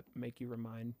photos that make you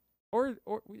remind, or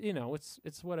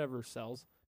it's whatever sells.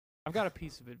 I've got a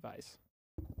piece of advice.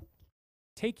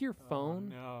 Take your phone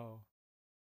No.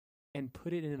 and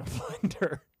put it in a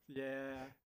blender. Yeah.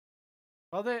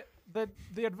 Well,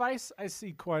 the advice I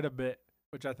see quite a bit,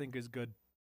 which I think is good,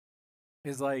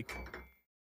 is like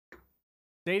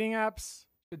dating apps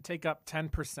should take up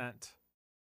 10%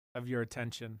 of your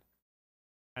attention,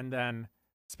 and then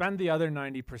spend the other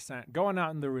 90% going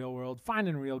out in the real world,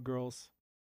 finding real girls,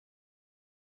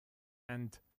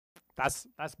 and that's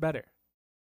better.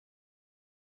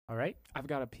 All right? I've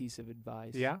got a piece of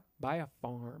advice. Yeah. Buy a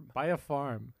farm. Buy a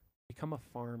farm. Become a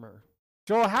farmer.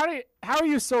 Joel, how are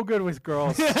you so good with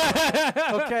girls?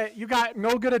 Okay, you got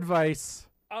no good advice.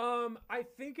 I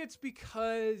think it's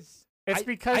because It's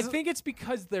because I think it's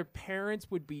because their parents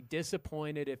would be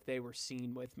disappointed if they were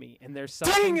seen with me, and there's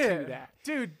something dang to it, that.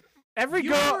 dude. Every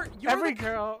You're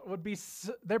girl would be.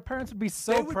 Their parents would be They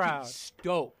so would proud, be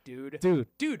stoked, dude.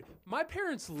 dude. My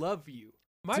parents love you.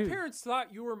 My Dude. parents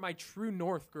thought you were my true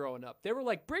north growing up. They were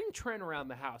like, bring Trent around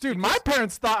the house. Dude, because my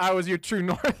parents thought I was your true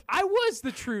north. I was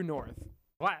the true north.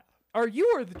 What? Or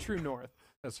you are the true north.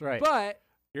 That's right. But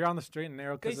You're on the straight and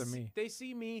narrow they, because of me. they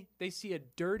see me, they see a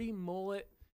dirty mullet,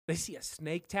 they see a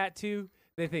snake tattoo,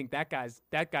 they think that guy's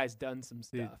done some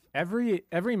Dude, stuff.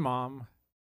 every mom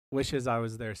wishes I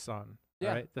was their son.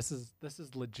 Yeah. Right? This is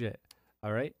legit.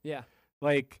 All right. Yeah.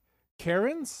 Like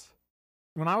Karens,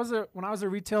 when I was a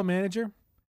retail manager,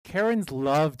 Karens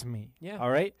loved me. Yeah. All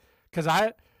right. Because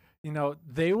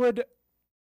they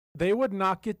would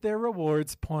not get their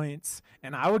rewards points,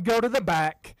 and I would go to the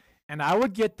back and I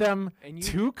would get them And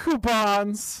 2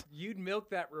 coupons. you'd milk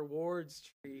that rewards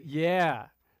tree. Yeah.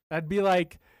 I'd be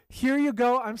like, here you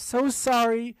go. I'm so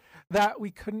sorry that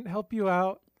we couldn't help you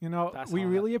out. That's We hot.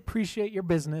 really appreciate your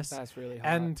business. That's really hot.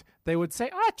 And they would say,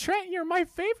 Trent, you're my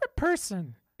favorite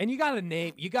person. And you got a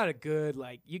good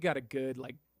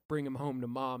bring him home to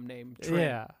mom name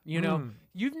Trent. Yeah.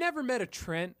 You've never met a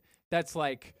Trent that's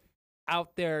like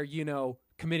out there,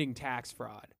 committing tax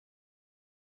fraud.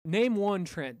 Name one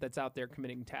Trent that's out there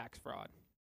committing tax fraud.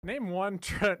 Name one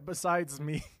Trent besides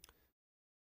me.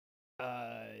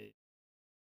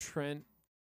 Trent,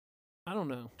 I don't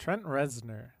know. Trent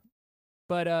Reznor.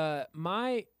 But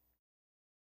my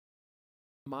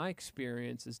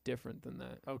experience is different than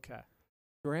that. Okay.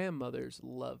 Grandmothers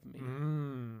love me.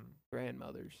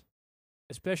 Grandmothers,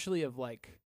 especially of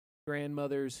like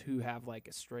grandmothers who have like a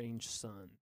estranged son,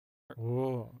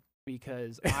 Whoa.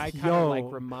 because I kind of like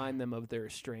remind them of their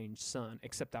estranged son,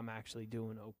 except I'm actually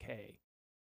doing okay.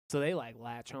 So they like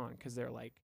latch on because they're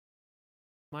like,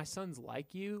 my son's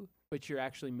like you, but you're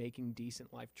actually making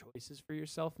decent life choices for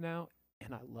yourself now.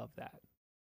 And I love that.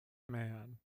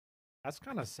 Man. That's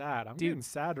kind of sad. I'm Dude. getting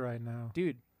sad right now.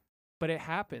 Dude, but it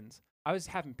happens. I was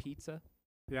having pizza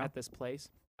Yeah. at this place.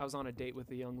 I was on a date with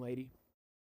a young lady,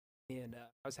 and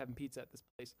I was having pizza at this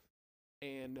place.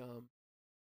 And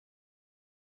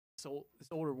so this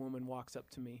older woman walks up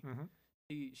to me.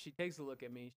 Mm-hmm. She takes a look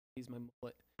at me, she sees my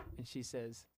mullet, and she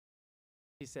says,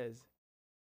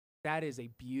 that is a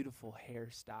beautiful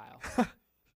hairstyle.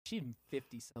 She's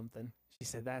 50-something. She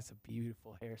said, that's a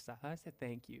beautiful hairstyle. I said,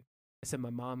 thank you. I said,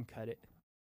 my mom cut it.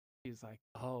 She was like,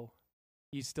 oh,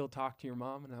 you still talk to your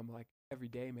mom? And I'm like, every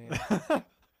day, man.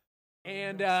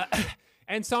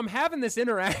 And so I'm having this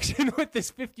interaction with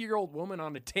this 50-year-old woman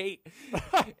on a date.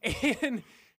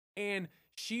 and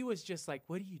she was just like,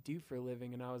 what do you do for a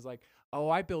living? And I was like, oh,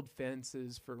 I build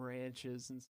fences for ranches.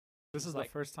 And This is like,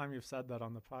 the first time you've said that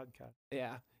on the podcast.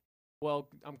 yeah. Well,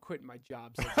 I'm quitting my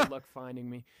job, so good luck finding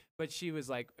me. But she was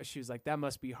like, that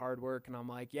must be hard work. And I'm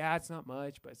like, yeah, it's not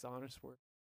much, but it's honest work.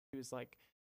 She was like,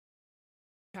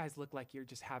 you guys look like you're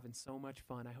just having so much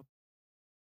fun. I hope.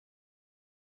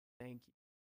 Thank you.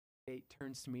 Kate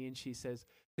turns to me and she says,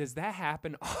 does that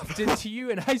happen often to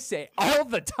you? And I say, all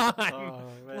the time. Oh,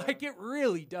 man. Like it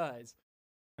really does.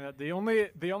 The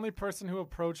only person who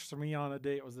approached me on a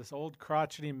date was this old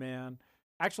crotchety man.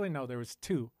 Actually, no, there was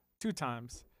two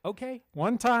times. Okay.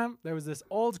 One time, there was this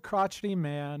old crotchety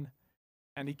man,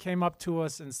 and he came up to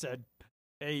us and said,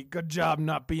 hey, good job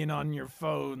not being on your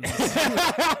phones.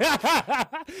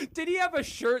 Did he have a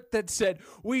shirt that said,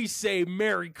 we say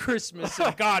Merry Christmas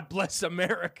and God bless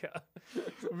America?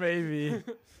 Maybe.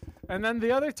 And then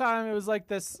the other time, it was like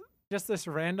this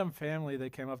random family.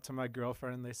 They came up to my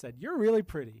girlfriend, and they said, you're really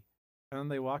pretty. And then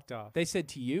they walked off. They said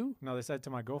to you? No, they said to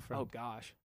my girlfriend. Oh,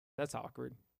 gosh. That's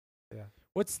awkward. Yeah.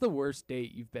 What's the worst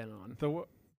date you've been on?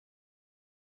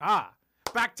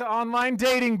 Back to online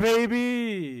dating,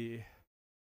 baby.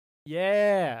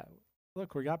 Yeah.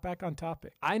 Look, we got back on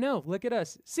topic. I know. Look at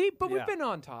us. See, but Yeah. we've been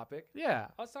on topic. Yeah.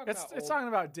 I was talking It's talking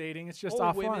about dating. It's just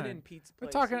old offline. women in pizza We're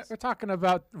places. talking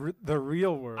about the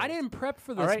real world. I didn't prep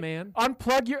for this, All right? man.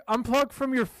 Unplug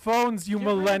from your phones, you Get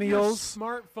rid of your millennials.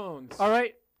 smartphones. All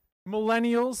right,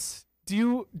 millennials.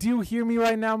 Do you hear me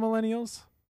right now, millennials?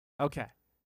 Okay.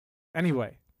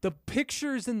 Anyway, The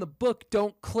pictures in the book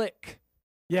don't click.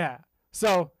 yeah.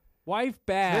 So Wife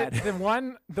bad. the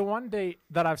one date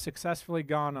that I've successfully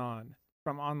gone on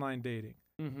from online dating.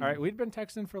 Mhm. All right, we'd been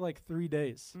texting for like 3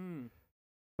 days Mm.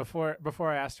 before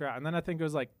I asked her out, and then I think it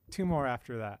was like 2 more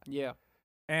after that. Yeah.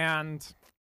 And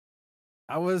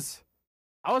I was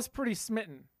pretty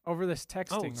smitten over this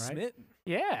texting, right? Smitten.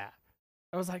 Yeah.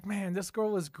 I was like, man, this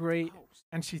girl is great,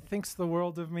 and she thinks the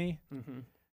world of me. Mm-hmm.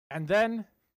 And then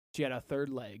She had a third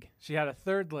leg. she had a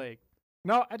third leg.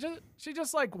 No, she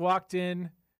just like walked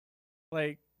in,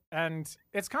 like, and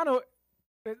it's kind of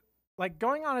like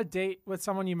going on a date with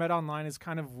someone you met online is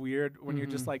kind of weird when you're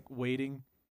just Mhm. like waiting,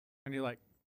 and you're like,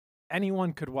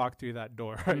 anyone could walk through that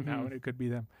door right now, Mhm. and it could be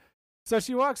them. So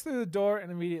she walks through the door,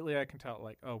 and immediately I can tell,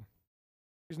 like, oh,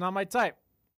 she's not my type.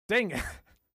 Dang it.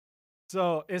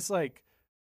 So it's like,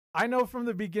 I know from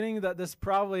the beginning that this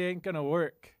probably ain't gonna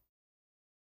work.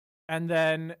 And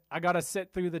then I gotta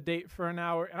sit through the date for an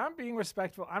hour, and I'm being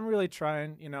respectful. I'm really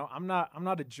trying, I'm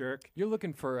not a jerk. You're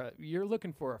looking for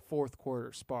a fourth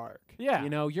quarter spark. Yeah.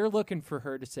 You're looking for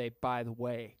her to say, by the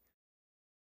way,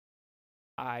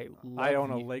 I love I own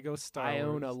a you. Lego Star I Wars.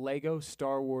 own a Lego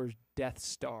Star Wars Death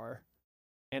Star,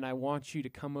 and I want you to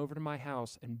come over to my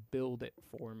house and build it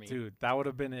for me. Dude, that would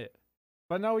have been it.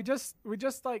 But no, we just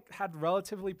like had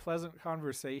relatively pleasant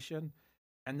conversation,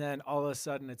 and then all of a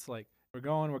sudden it's like we're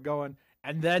going,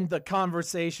 and then the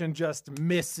conversation just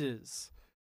misses.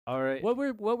 All right. What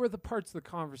were the parts of the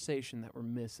conversation that were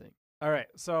missing? All right.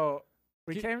 So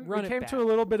we came run it to back. a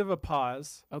little bit of a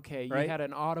pause. Okay, you Right? had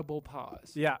an audible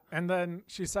pause. Yeah, and then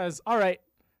she says, "All right,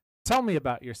 tell me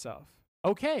about yourself."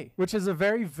 Okay. Which is a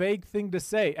very vague thing to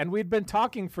say. And we'd been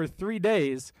talking for 3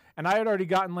 days, and I had already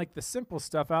gotten like the simple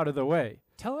stuff out of the way.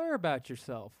 Tell her about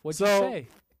yourself. What'd So- you say?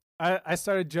 I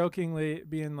started jokingly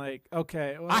being like,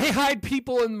 okay, well, I hide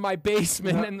people in my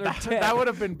basement no, and they're dead. that would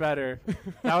have been better.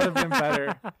 That would have been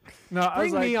better. No, I was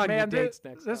Bring like, me on your man, dates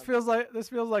next this time."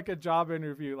 feels like a job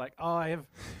interview. Like, oh, I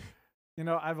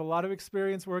have a lot of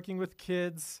experience working with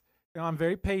kids. I'm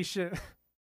very patient.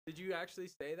 Did you actually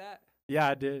say that? Yeah,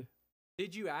 I did.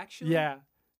 Did you actually? Yeah.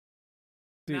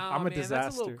 Dude, No, I'm a man, disaster.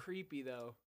 That's a little creepy,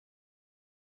 though.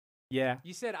 Yeah.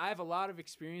 You said I have a lot of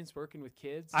experience working with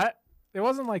kids. It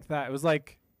wasn't like that. It was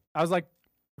like I was like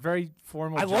very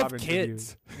formal. I job love interview.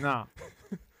 kids. No.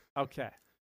 Okay.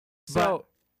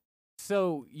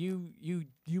 So you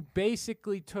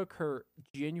basically took her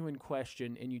genuine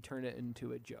question and you turned it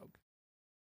into a joke.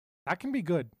 That can be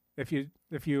good if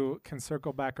you can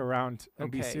circle back around and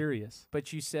be Okay. serious.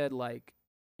 But you said like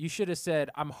you should have said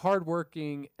I'm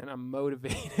hardworking and I'm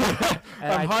motivated. And I I'm think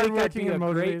that'd hardworking be and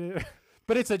a great- motivated.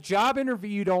 But it's a job interview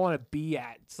you don't want to be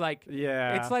at. It's like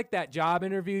Yeah. it's like that job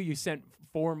interview you sent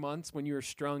 4 months when you were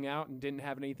strung out and didn't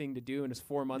have anything to do, and it's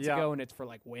 4 months Yeah. ago, and it's for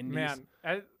like Wendy's. Man,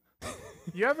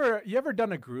 you ever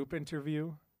done a group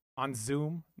interview on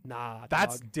Zoom? Nah,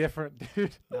 That's dog. different,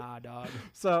 dude. Nah, dog.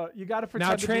 So you got to pretend.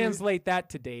 Now to be- translate that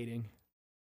to dating.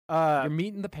 You're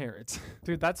meeting the parents.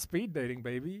 dude, that's speed dating,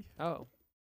 baby. Oh.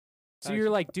 So Actually- you're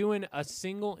like doing a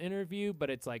single interview, but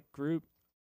it's like group.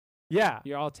 Yeah.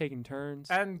 You're all taking turns.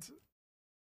 And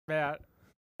man,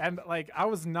 and like I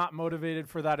was not motivated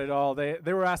for that at all. They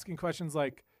were asking questions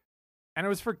like, and it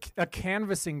was for a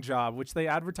canvassing job, which they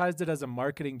advertised it as a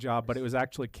marketing job, but it was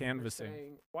actually They're canvassing.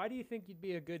 saying, why do you think you'd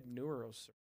be a good neurosurgeon?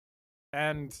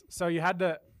 And so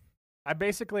I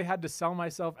basically had to sell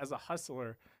myself as a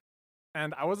hustler,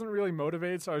 and I wasn't really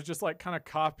motivated, so I was just like kind of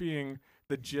copying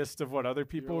the gist of what other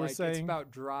people were saying. It's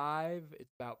about drive.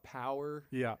 It's about power.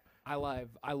 Yeah. I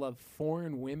love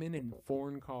foreign women and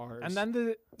foreign cars. And then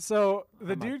the I'm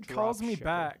a dude drop calls me shipper.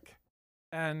 back,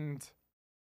 and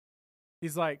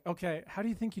he's like, "Okay, how do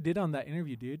you think you did on that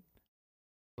interview, dude?"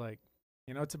 Like,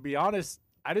 to be honest,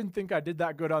 I didn't think I did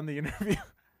that good on the interview.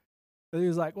 And he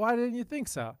was like, "Why didn't you think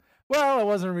so?" Well, I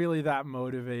wasn't really that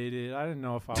motivated. I didn't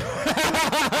know if I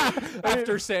was.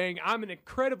 after saying I'm an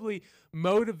incredibly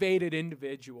motivated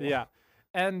individual. Yeah.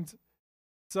 And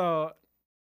so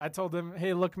I told him,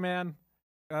 "Hey, look, man,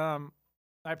 I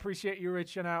appreciate you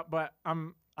reaching out, but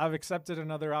I've accepted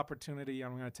another opportunity.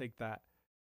 I'm going to take that."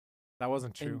 That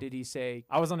wasn't true. And did he say,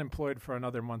 I was unemployed for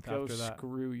another month go after that.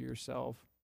 screw yourself?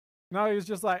 No, he was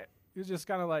just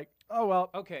kind of like, "Oh, well,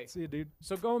 Okay. see you, dude."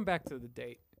 So going back to the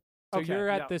date. So Okay, you're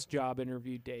at yeah. this job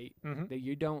interview date Mhm. that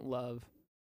you don't love.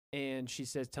 And she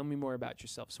says, tell me more about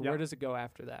yourself. So Yeah. where does it go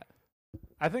after that?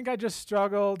 I think I just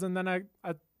struggled, and then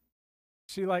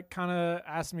she like kind of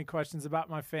asked me questions about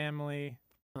my family,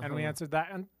 and we answered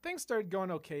that, and things started going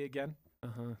okay again.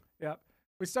 Uh-huh. Yep.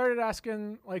 We started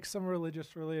asking like some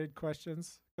religious related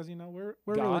questions because we're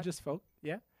God? religious folk.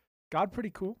 Yeah. God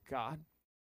pretty cool. God.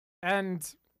 And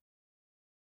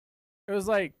it was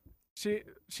like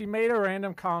she made a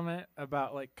random comment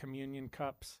about like communion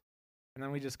cups, and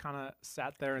then we just kind of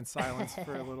sat there in silence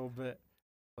for a little bit.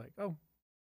 Like, oh,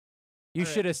 You All right.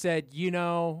 should have said,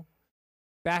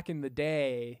 back in the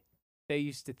day, they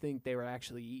used to think they were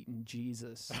actually eating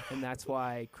Jesus, and that's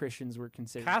why Christians were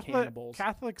considered cannibals.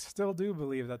 Catholics still do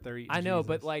believe that they're eating I know,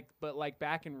 Jesus. but like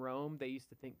back in Rome, they used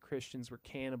to think Christians were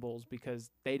cannibals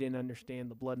because they didn't understand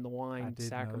the blood and the I wine did know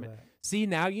sacrament. that. See,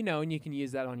 now you know, and you can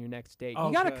use that on your next date. Oh,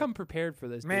 you got to good. come prepared for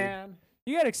this, dude. Man,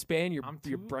 You got to expand your I'm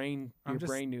your too- brain I'm just-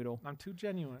 brain noodle. I'm too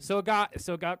genuine. So it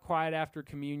got quiet after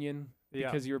communion Yeah.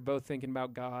 because you were both thinking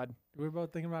about God. We were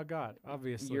both thinking about God,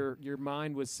 obviously. Your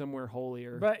mind was somewhere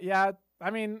holier. But yeah,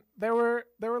 I mean, there were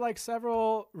like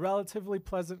several relatively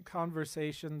pleasant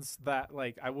conversations that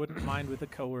like I wouldn't mind with a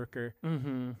coworker.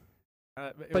 mm-hmm.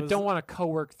 It But was- don't want to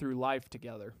co-work through life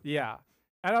together. Yeah,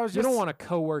 and I was You just don't want to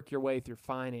co-work your way through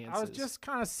finances. I was just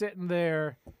kind of sitting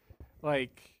there,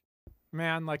 like,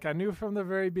 man, like I knew from the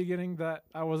very beginning that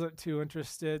I wasn't too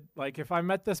interested. Like, if I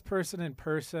met this person in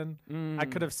person, I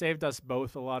could have saved us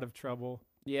both a lot of trouble.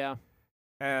 Yeah.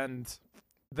 And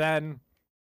then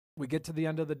we get to the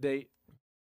end of the date,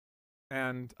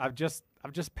 and I've just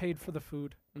paid for the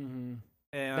food. Mm-hmm.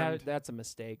 And That's a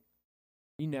mistake.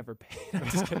 You never pay. I'm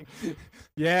just kidding.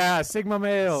 yeah, Sigma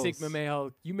males. Sigma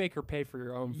male, you make her pay for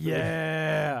your own food.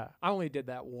 Yeah. I only did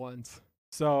that once.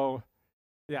 So,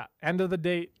 yeah, end of the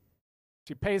date.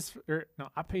 She pays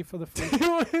I pay for the food.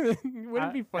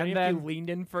 Wouldn't it be funny and if you then- leaned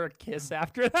in for a kiss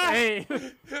after that? Hey.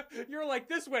 You're like,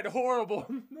 this went horrible.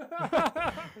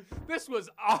 This was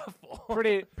awful.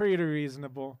 pretty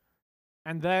reasonable.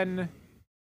 And then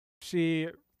she's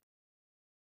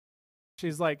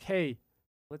like, "Hey,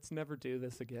 Let's never do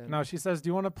this again. no," she says, "Do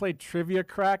you want to play trivia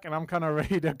crack?" And I'm kind of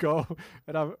ready to go.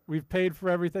 And we've paid for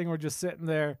everything. We're just sitting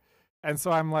there. And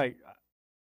so I'm like,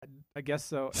 I guess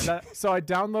so. And so I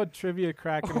download trivia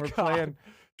crack, and Oh, we're God. playing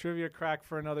trivia crack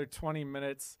for another 20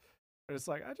 minutes. And it's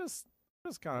like, I just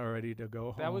kind of ready to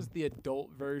go home. That was the adult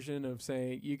version of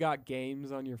saying you got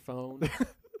games on your phone.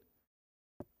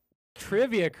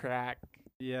 Trivia crack.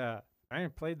 yeah. I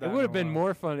ain't played that. It in would a have been while.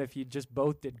 more fun if you just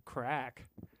both did crack.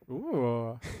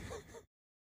 Ooh.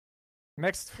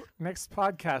 Next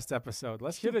podcast episode.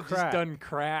 Let's Should do have crack. just done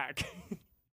crack.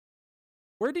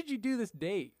 Where did you do this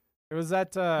date? It was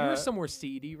at You were somewhere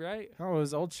seedy, right? oh, it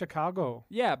was old Chicago.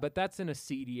 Yeah, but that's in a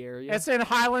seedy area. It's in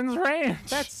Highlands Ranch.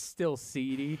 That's still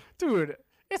seedy. dude.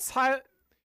 It's high.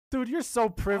 Dude, you're so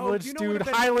privileged, you know dude. would've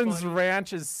been Highlands funny?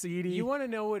 Ranch is seedy. You want to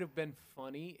know what would have been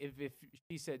funny if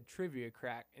she said trivia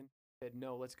crack and said,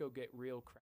 no, let's go get real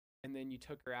crack. And then you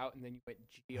took her out and then you went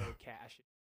geocache.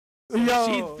 Yo.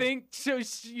 She'd think, so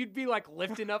you'd be like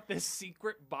lifting up this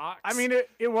secret box. I mean,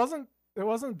 it wasn't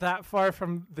that far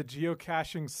from the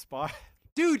geocaching spot.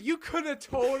 dude, you could have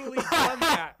totally done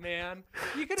that, man.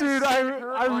 You could have Dude, sent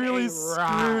her I on really a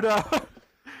screwed ride. up.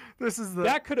 This is the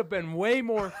That could have been way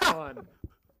more fun.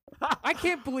 I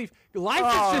can't believe life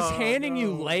is just Oh, handing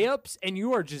you no. layups and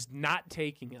you are just not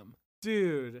taking them.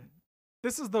 dude.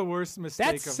 This is the worst mistake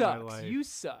That of my sucks. life. You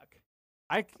suck.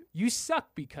 I'm You suck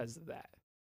because of that.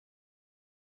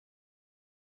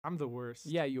 the worst.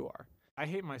 Yeah, you are. I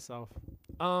hate myself.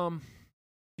 Do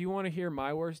you want to hear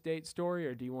my worst date story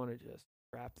or do you want to just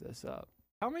wrap this up?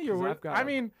 Tell me your 'Cause worst. I've got I a-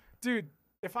 mean, dude,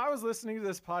 if I was listening to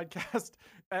this podcast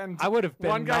and I would have been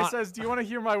one guy not- says, "Do you want to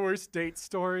hear my worst date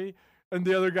story?" and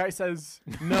the other guy says,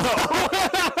 No.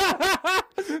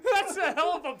 That's a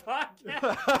hell of a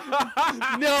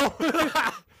podcast.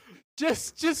 No.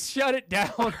 just shut it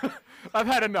down. "I've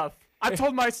had enough. I've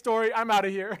told my story. I'm out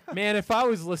of here." Man, if I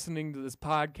was listening to this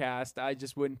podcast, I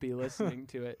just wouldn't be listening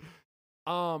to it.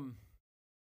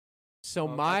 So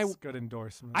Well, my that's good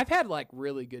endorsement. I've had like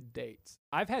really good dates.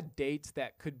 I've had dates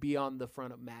that could be on the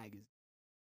front of magazines.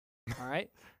 All right?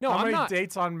 No, How I'm many not.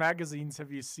 dates on magazines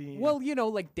have you seen? Well, you know,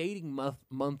 like dating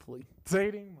monthly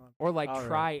dating. or like All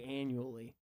right.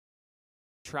 triannually.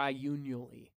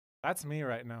 Triunnially. That's me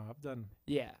right now. I've done.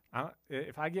 Yeah.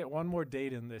 If I get one more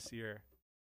date in this year,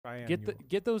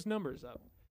 Get those numbers up.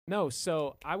 No,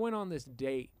 so I went on this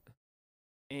date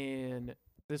and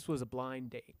this was a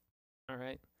blind date. All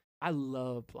right? I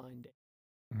love blind dates.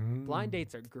 Blind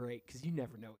dates are great cuz you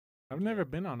never know. I've never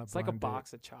been on a. It's like a blind date.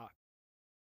 box of chalk.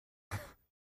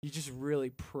 You just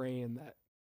really praying that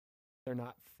they're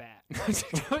not fat.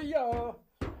 Yo.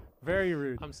 Very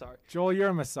rude. I'm sorry. Joel, you're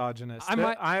a misogynist. I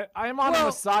might- I'm on a Well-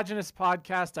 misogynist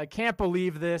podcast. I can't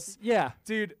believe this. Yeah.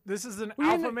 Dude, this is an Well,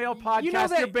 you alpha know- male you podcast. know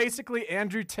that- You're basically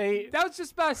Andrew Tate. That was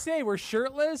just about to say we're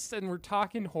shirtless and we're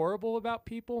talking horrible about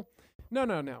people.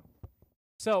 No.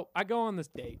 So I go on this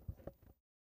date.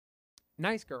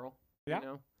 Nice girl. Yeah. You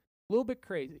know, a little bit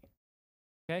crazy.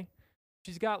 Okay.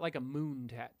 She's got like a moon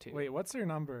tattoo. Wait, what's her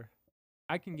number?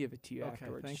 I can give it to you Okay,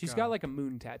 afterwards. thank She's God. got like a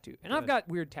moon tattoo. And I've Good. got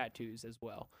weird tattoos as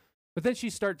well. But then she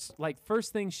starts like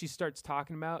first thing she starts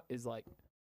talking about is like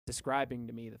describing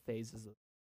to me the phases of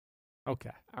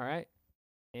Okay. all right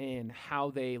and how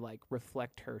they like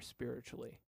reflect her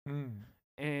spiritually.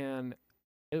 And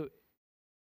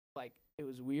it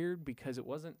was weird because it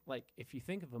wasn't like if you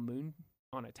think of a moon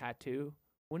on a tattoo,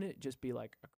 wouldn't it just be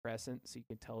like a crescent so you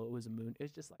could tell it was a moon?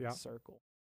 It's just like Yeah. a circle.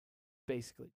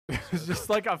 Basically. It's just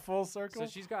like a full circle. So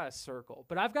she's got a circle,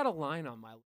 but I've got a line on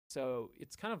my lip, so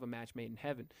it's kind of a match made in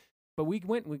heaven. But we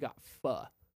went and we got pho.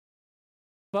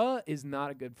 Pho is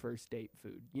not a good first date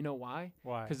food. You know why?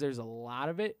 Why? Because there's a lot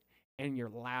of it, and you're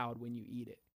loud when you eat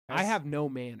it. I That's- have no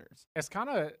manners. It's kind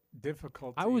of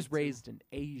difficult. I to was eat, too. raised in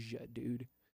Asia, dude.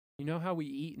 You know how we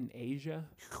eat in Asia?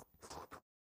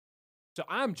 So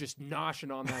I'm just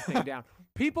noshing on that thing down.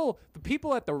 The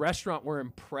people at the restaurant were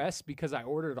impressed because I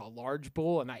ordered a large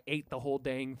bowl and I ate the whole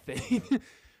dang thing.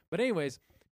 But anyways,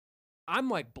 I'm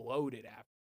like bloated after.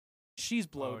 she's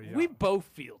bloated. yeah. We both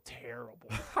feel terrible.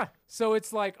 So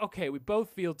it's like, okay, we both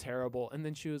feel terrible. And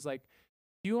then she was like,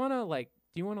 do you want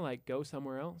to go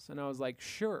somewhere else? And I was like,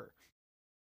 sure.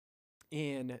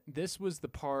 And this was the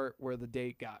part where the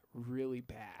date got really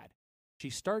bad. She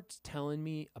starts telling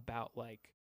me about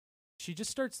she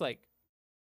just starts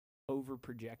over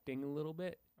projecting a little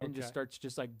bit and just Okay. starts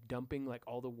just dumping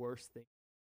all the worst things.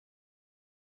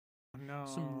 No.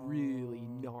 Some really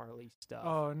gnarly stuff.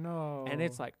 Oh no. And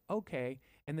it's like, okay.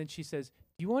 And then she says,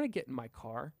 do you want to get in my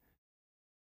car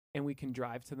and we can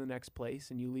drive to the next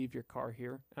place and you leave your car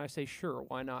here? And I say, sure,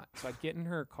 why not? So I get in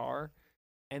her car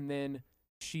and then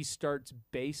she starts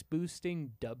bass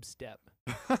boosting dubstep.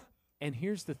 And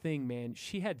here's the thing, man.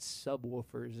 She had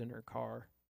subwoofers in her car.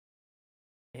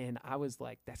 And I was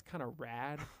like, that's kind of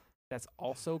rad. That's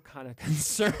also kind of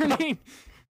concerning.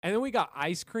 And then we got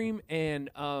ice cream, and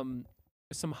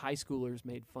some high schoolers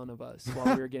made fun of us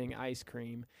while we were getting ice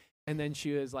cream. And then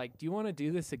she was like, do you want to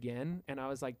do this again? And I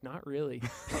was like, not really.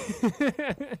 So,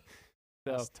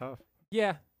 That's tough.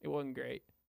 yeah, it wasn't great.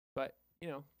 But,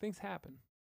 things happen.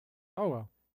 Oh well.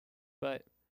 But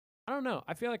I don't know.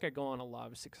 I feel like I go on a lot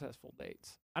of successful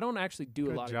dates. I don't actually do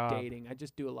Good a lot job. of dating. I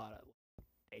just do a lot of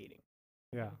dating.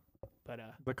 Yeah. But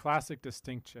The classic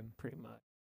distinction. pretty much.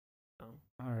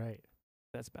 All right.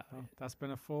 That's about Well, it. that's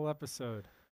been a full episode.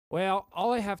 Well,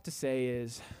 all I have to say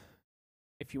is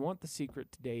if you want the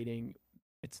secret to dating,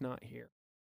 it's not here.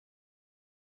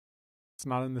 It's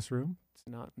not in this room. It's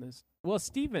not in this. Well,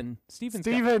 Steven, Steven,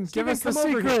 give us the come over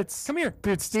here. secrets. Come here.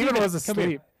 Dude, Steven was Come here.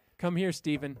 asleep. Come here,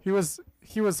 Steven. He was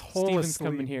whole Steven's asleep.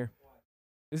 coming here.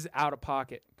 This is out of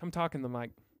pocket. Come talk in the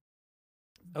mic.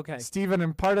 Okay. Steven,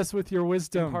 impart us with your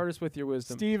wisdom. Impart us with your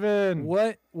wisdom. Steven.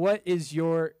 What is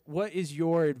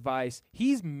your advice?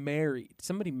 He's married.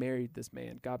 Somebody married this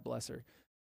man. God bless her.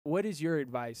 What is your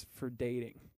advice for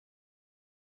dating?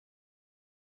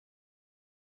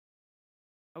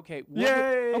 Okay.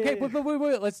 Yay! Okay,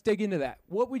 wait. Let's dig into that.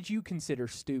 What would you consider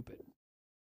stupid?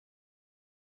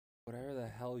 Whatever the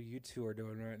hell you two are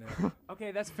doing right now.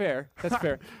 Okay, that's fair. That's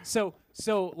fair. So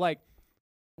like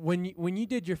when you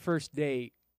did your first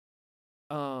date,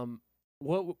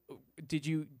 what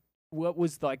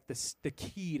was the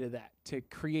key to that to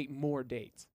create more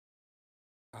dates?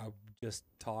 I just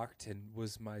talked and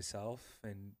was myself,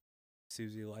 and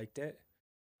Susie liked it.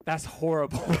 That's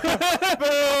horrible. He's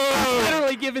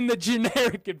literally giving the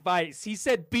generic advice. He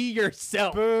said, "Be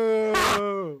yourself."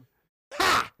 Boo.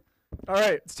 Ha! All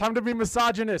right, it's time to be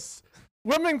misogynist.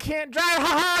 Women can't drive. Ha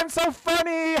ha! I'm so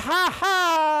funny. Ha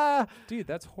ha! Dude,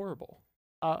 that's horrible.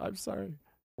 I'm sorry.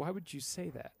 Why would you say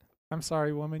that? I'm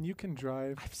sorry, woman. You can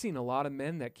drive. I've seen a lot of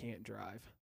men that can't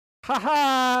drive. Ha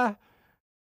ha!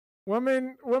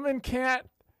 Women can't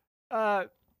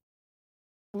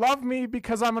love me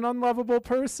because I'm an unlovable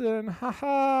person. Ha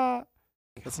ha!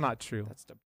 That's not true.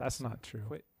 That's not true.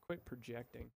 Quit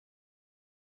projecting.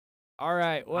 All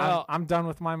right. Well, I'm done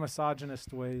with my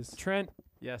misogynist ways. Trent,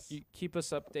 Yes. you keep us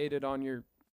updated on your.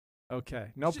 Okay.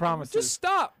 No Ju- promises. Just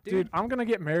stop, Dude, I'm going to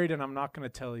get married and I'm not going to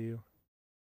tell you.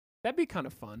 That'd be kind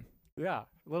of fun. Yeah.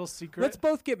 Little secret. Let's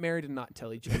both get married and not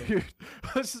tell each other. Dude,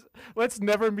 let's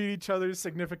never meet each other's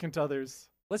significant others.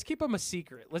 Let's keep them a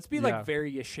secret. Let's be Yeah.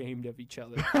 very ashamed of each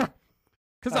other. That's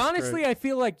Because honestly, I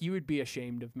feel like you would be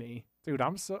ashamed of me. Dude,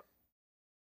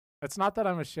 it's not that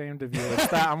I'm ashamed of you. It's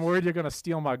that I'm worried you're going to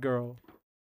steal my girl.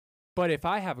 But if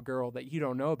I have a girl that you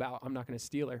don't know about, I'm not going to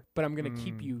steal her. But I'm going to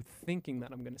keep Mm. you thinking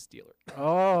that I'm going to steal her.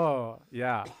 Oh,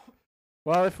 yeah.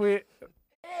 Well, if we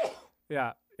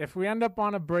end up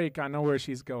on a break, I know where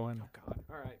she's going. God.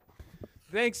 All right.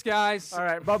 Thanks, guys. All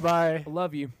right. Bye-bye. I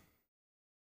love you.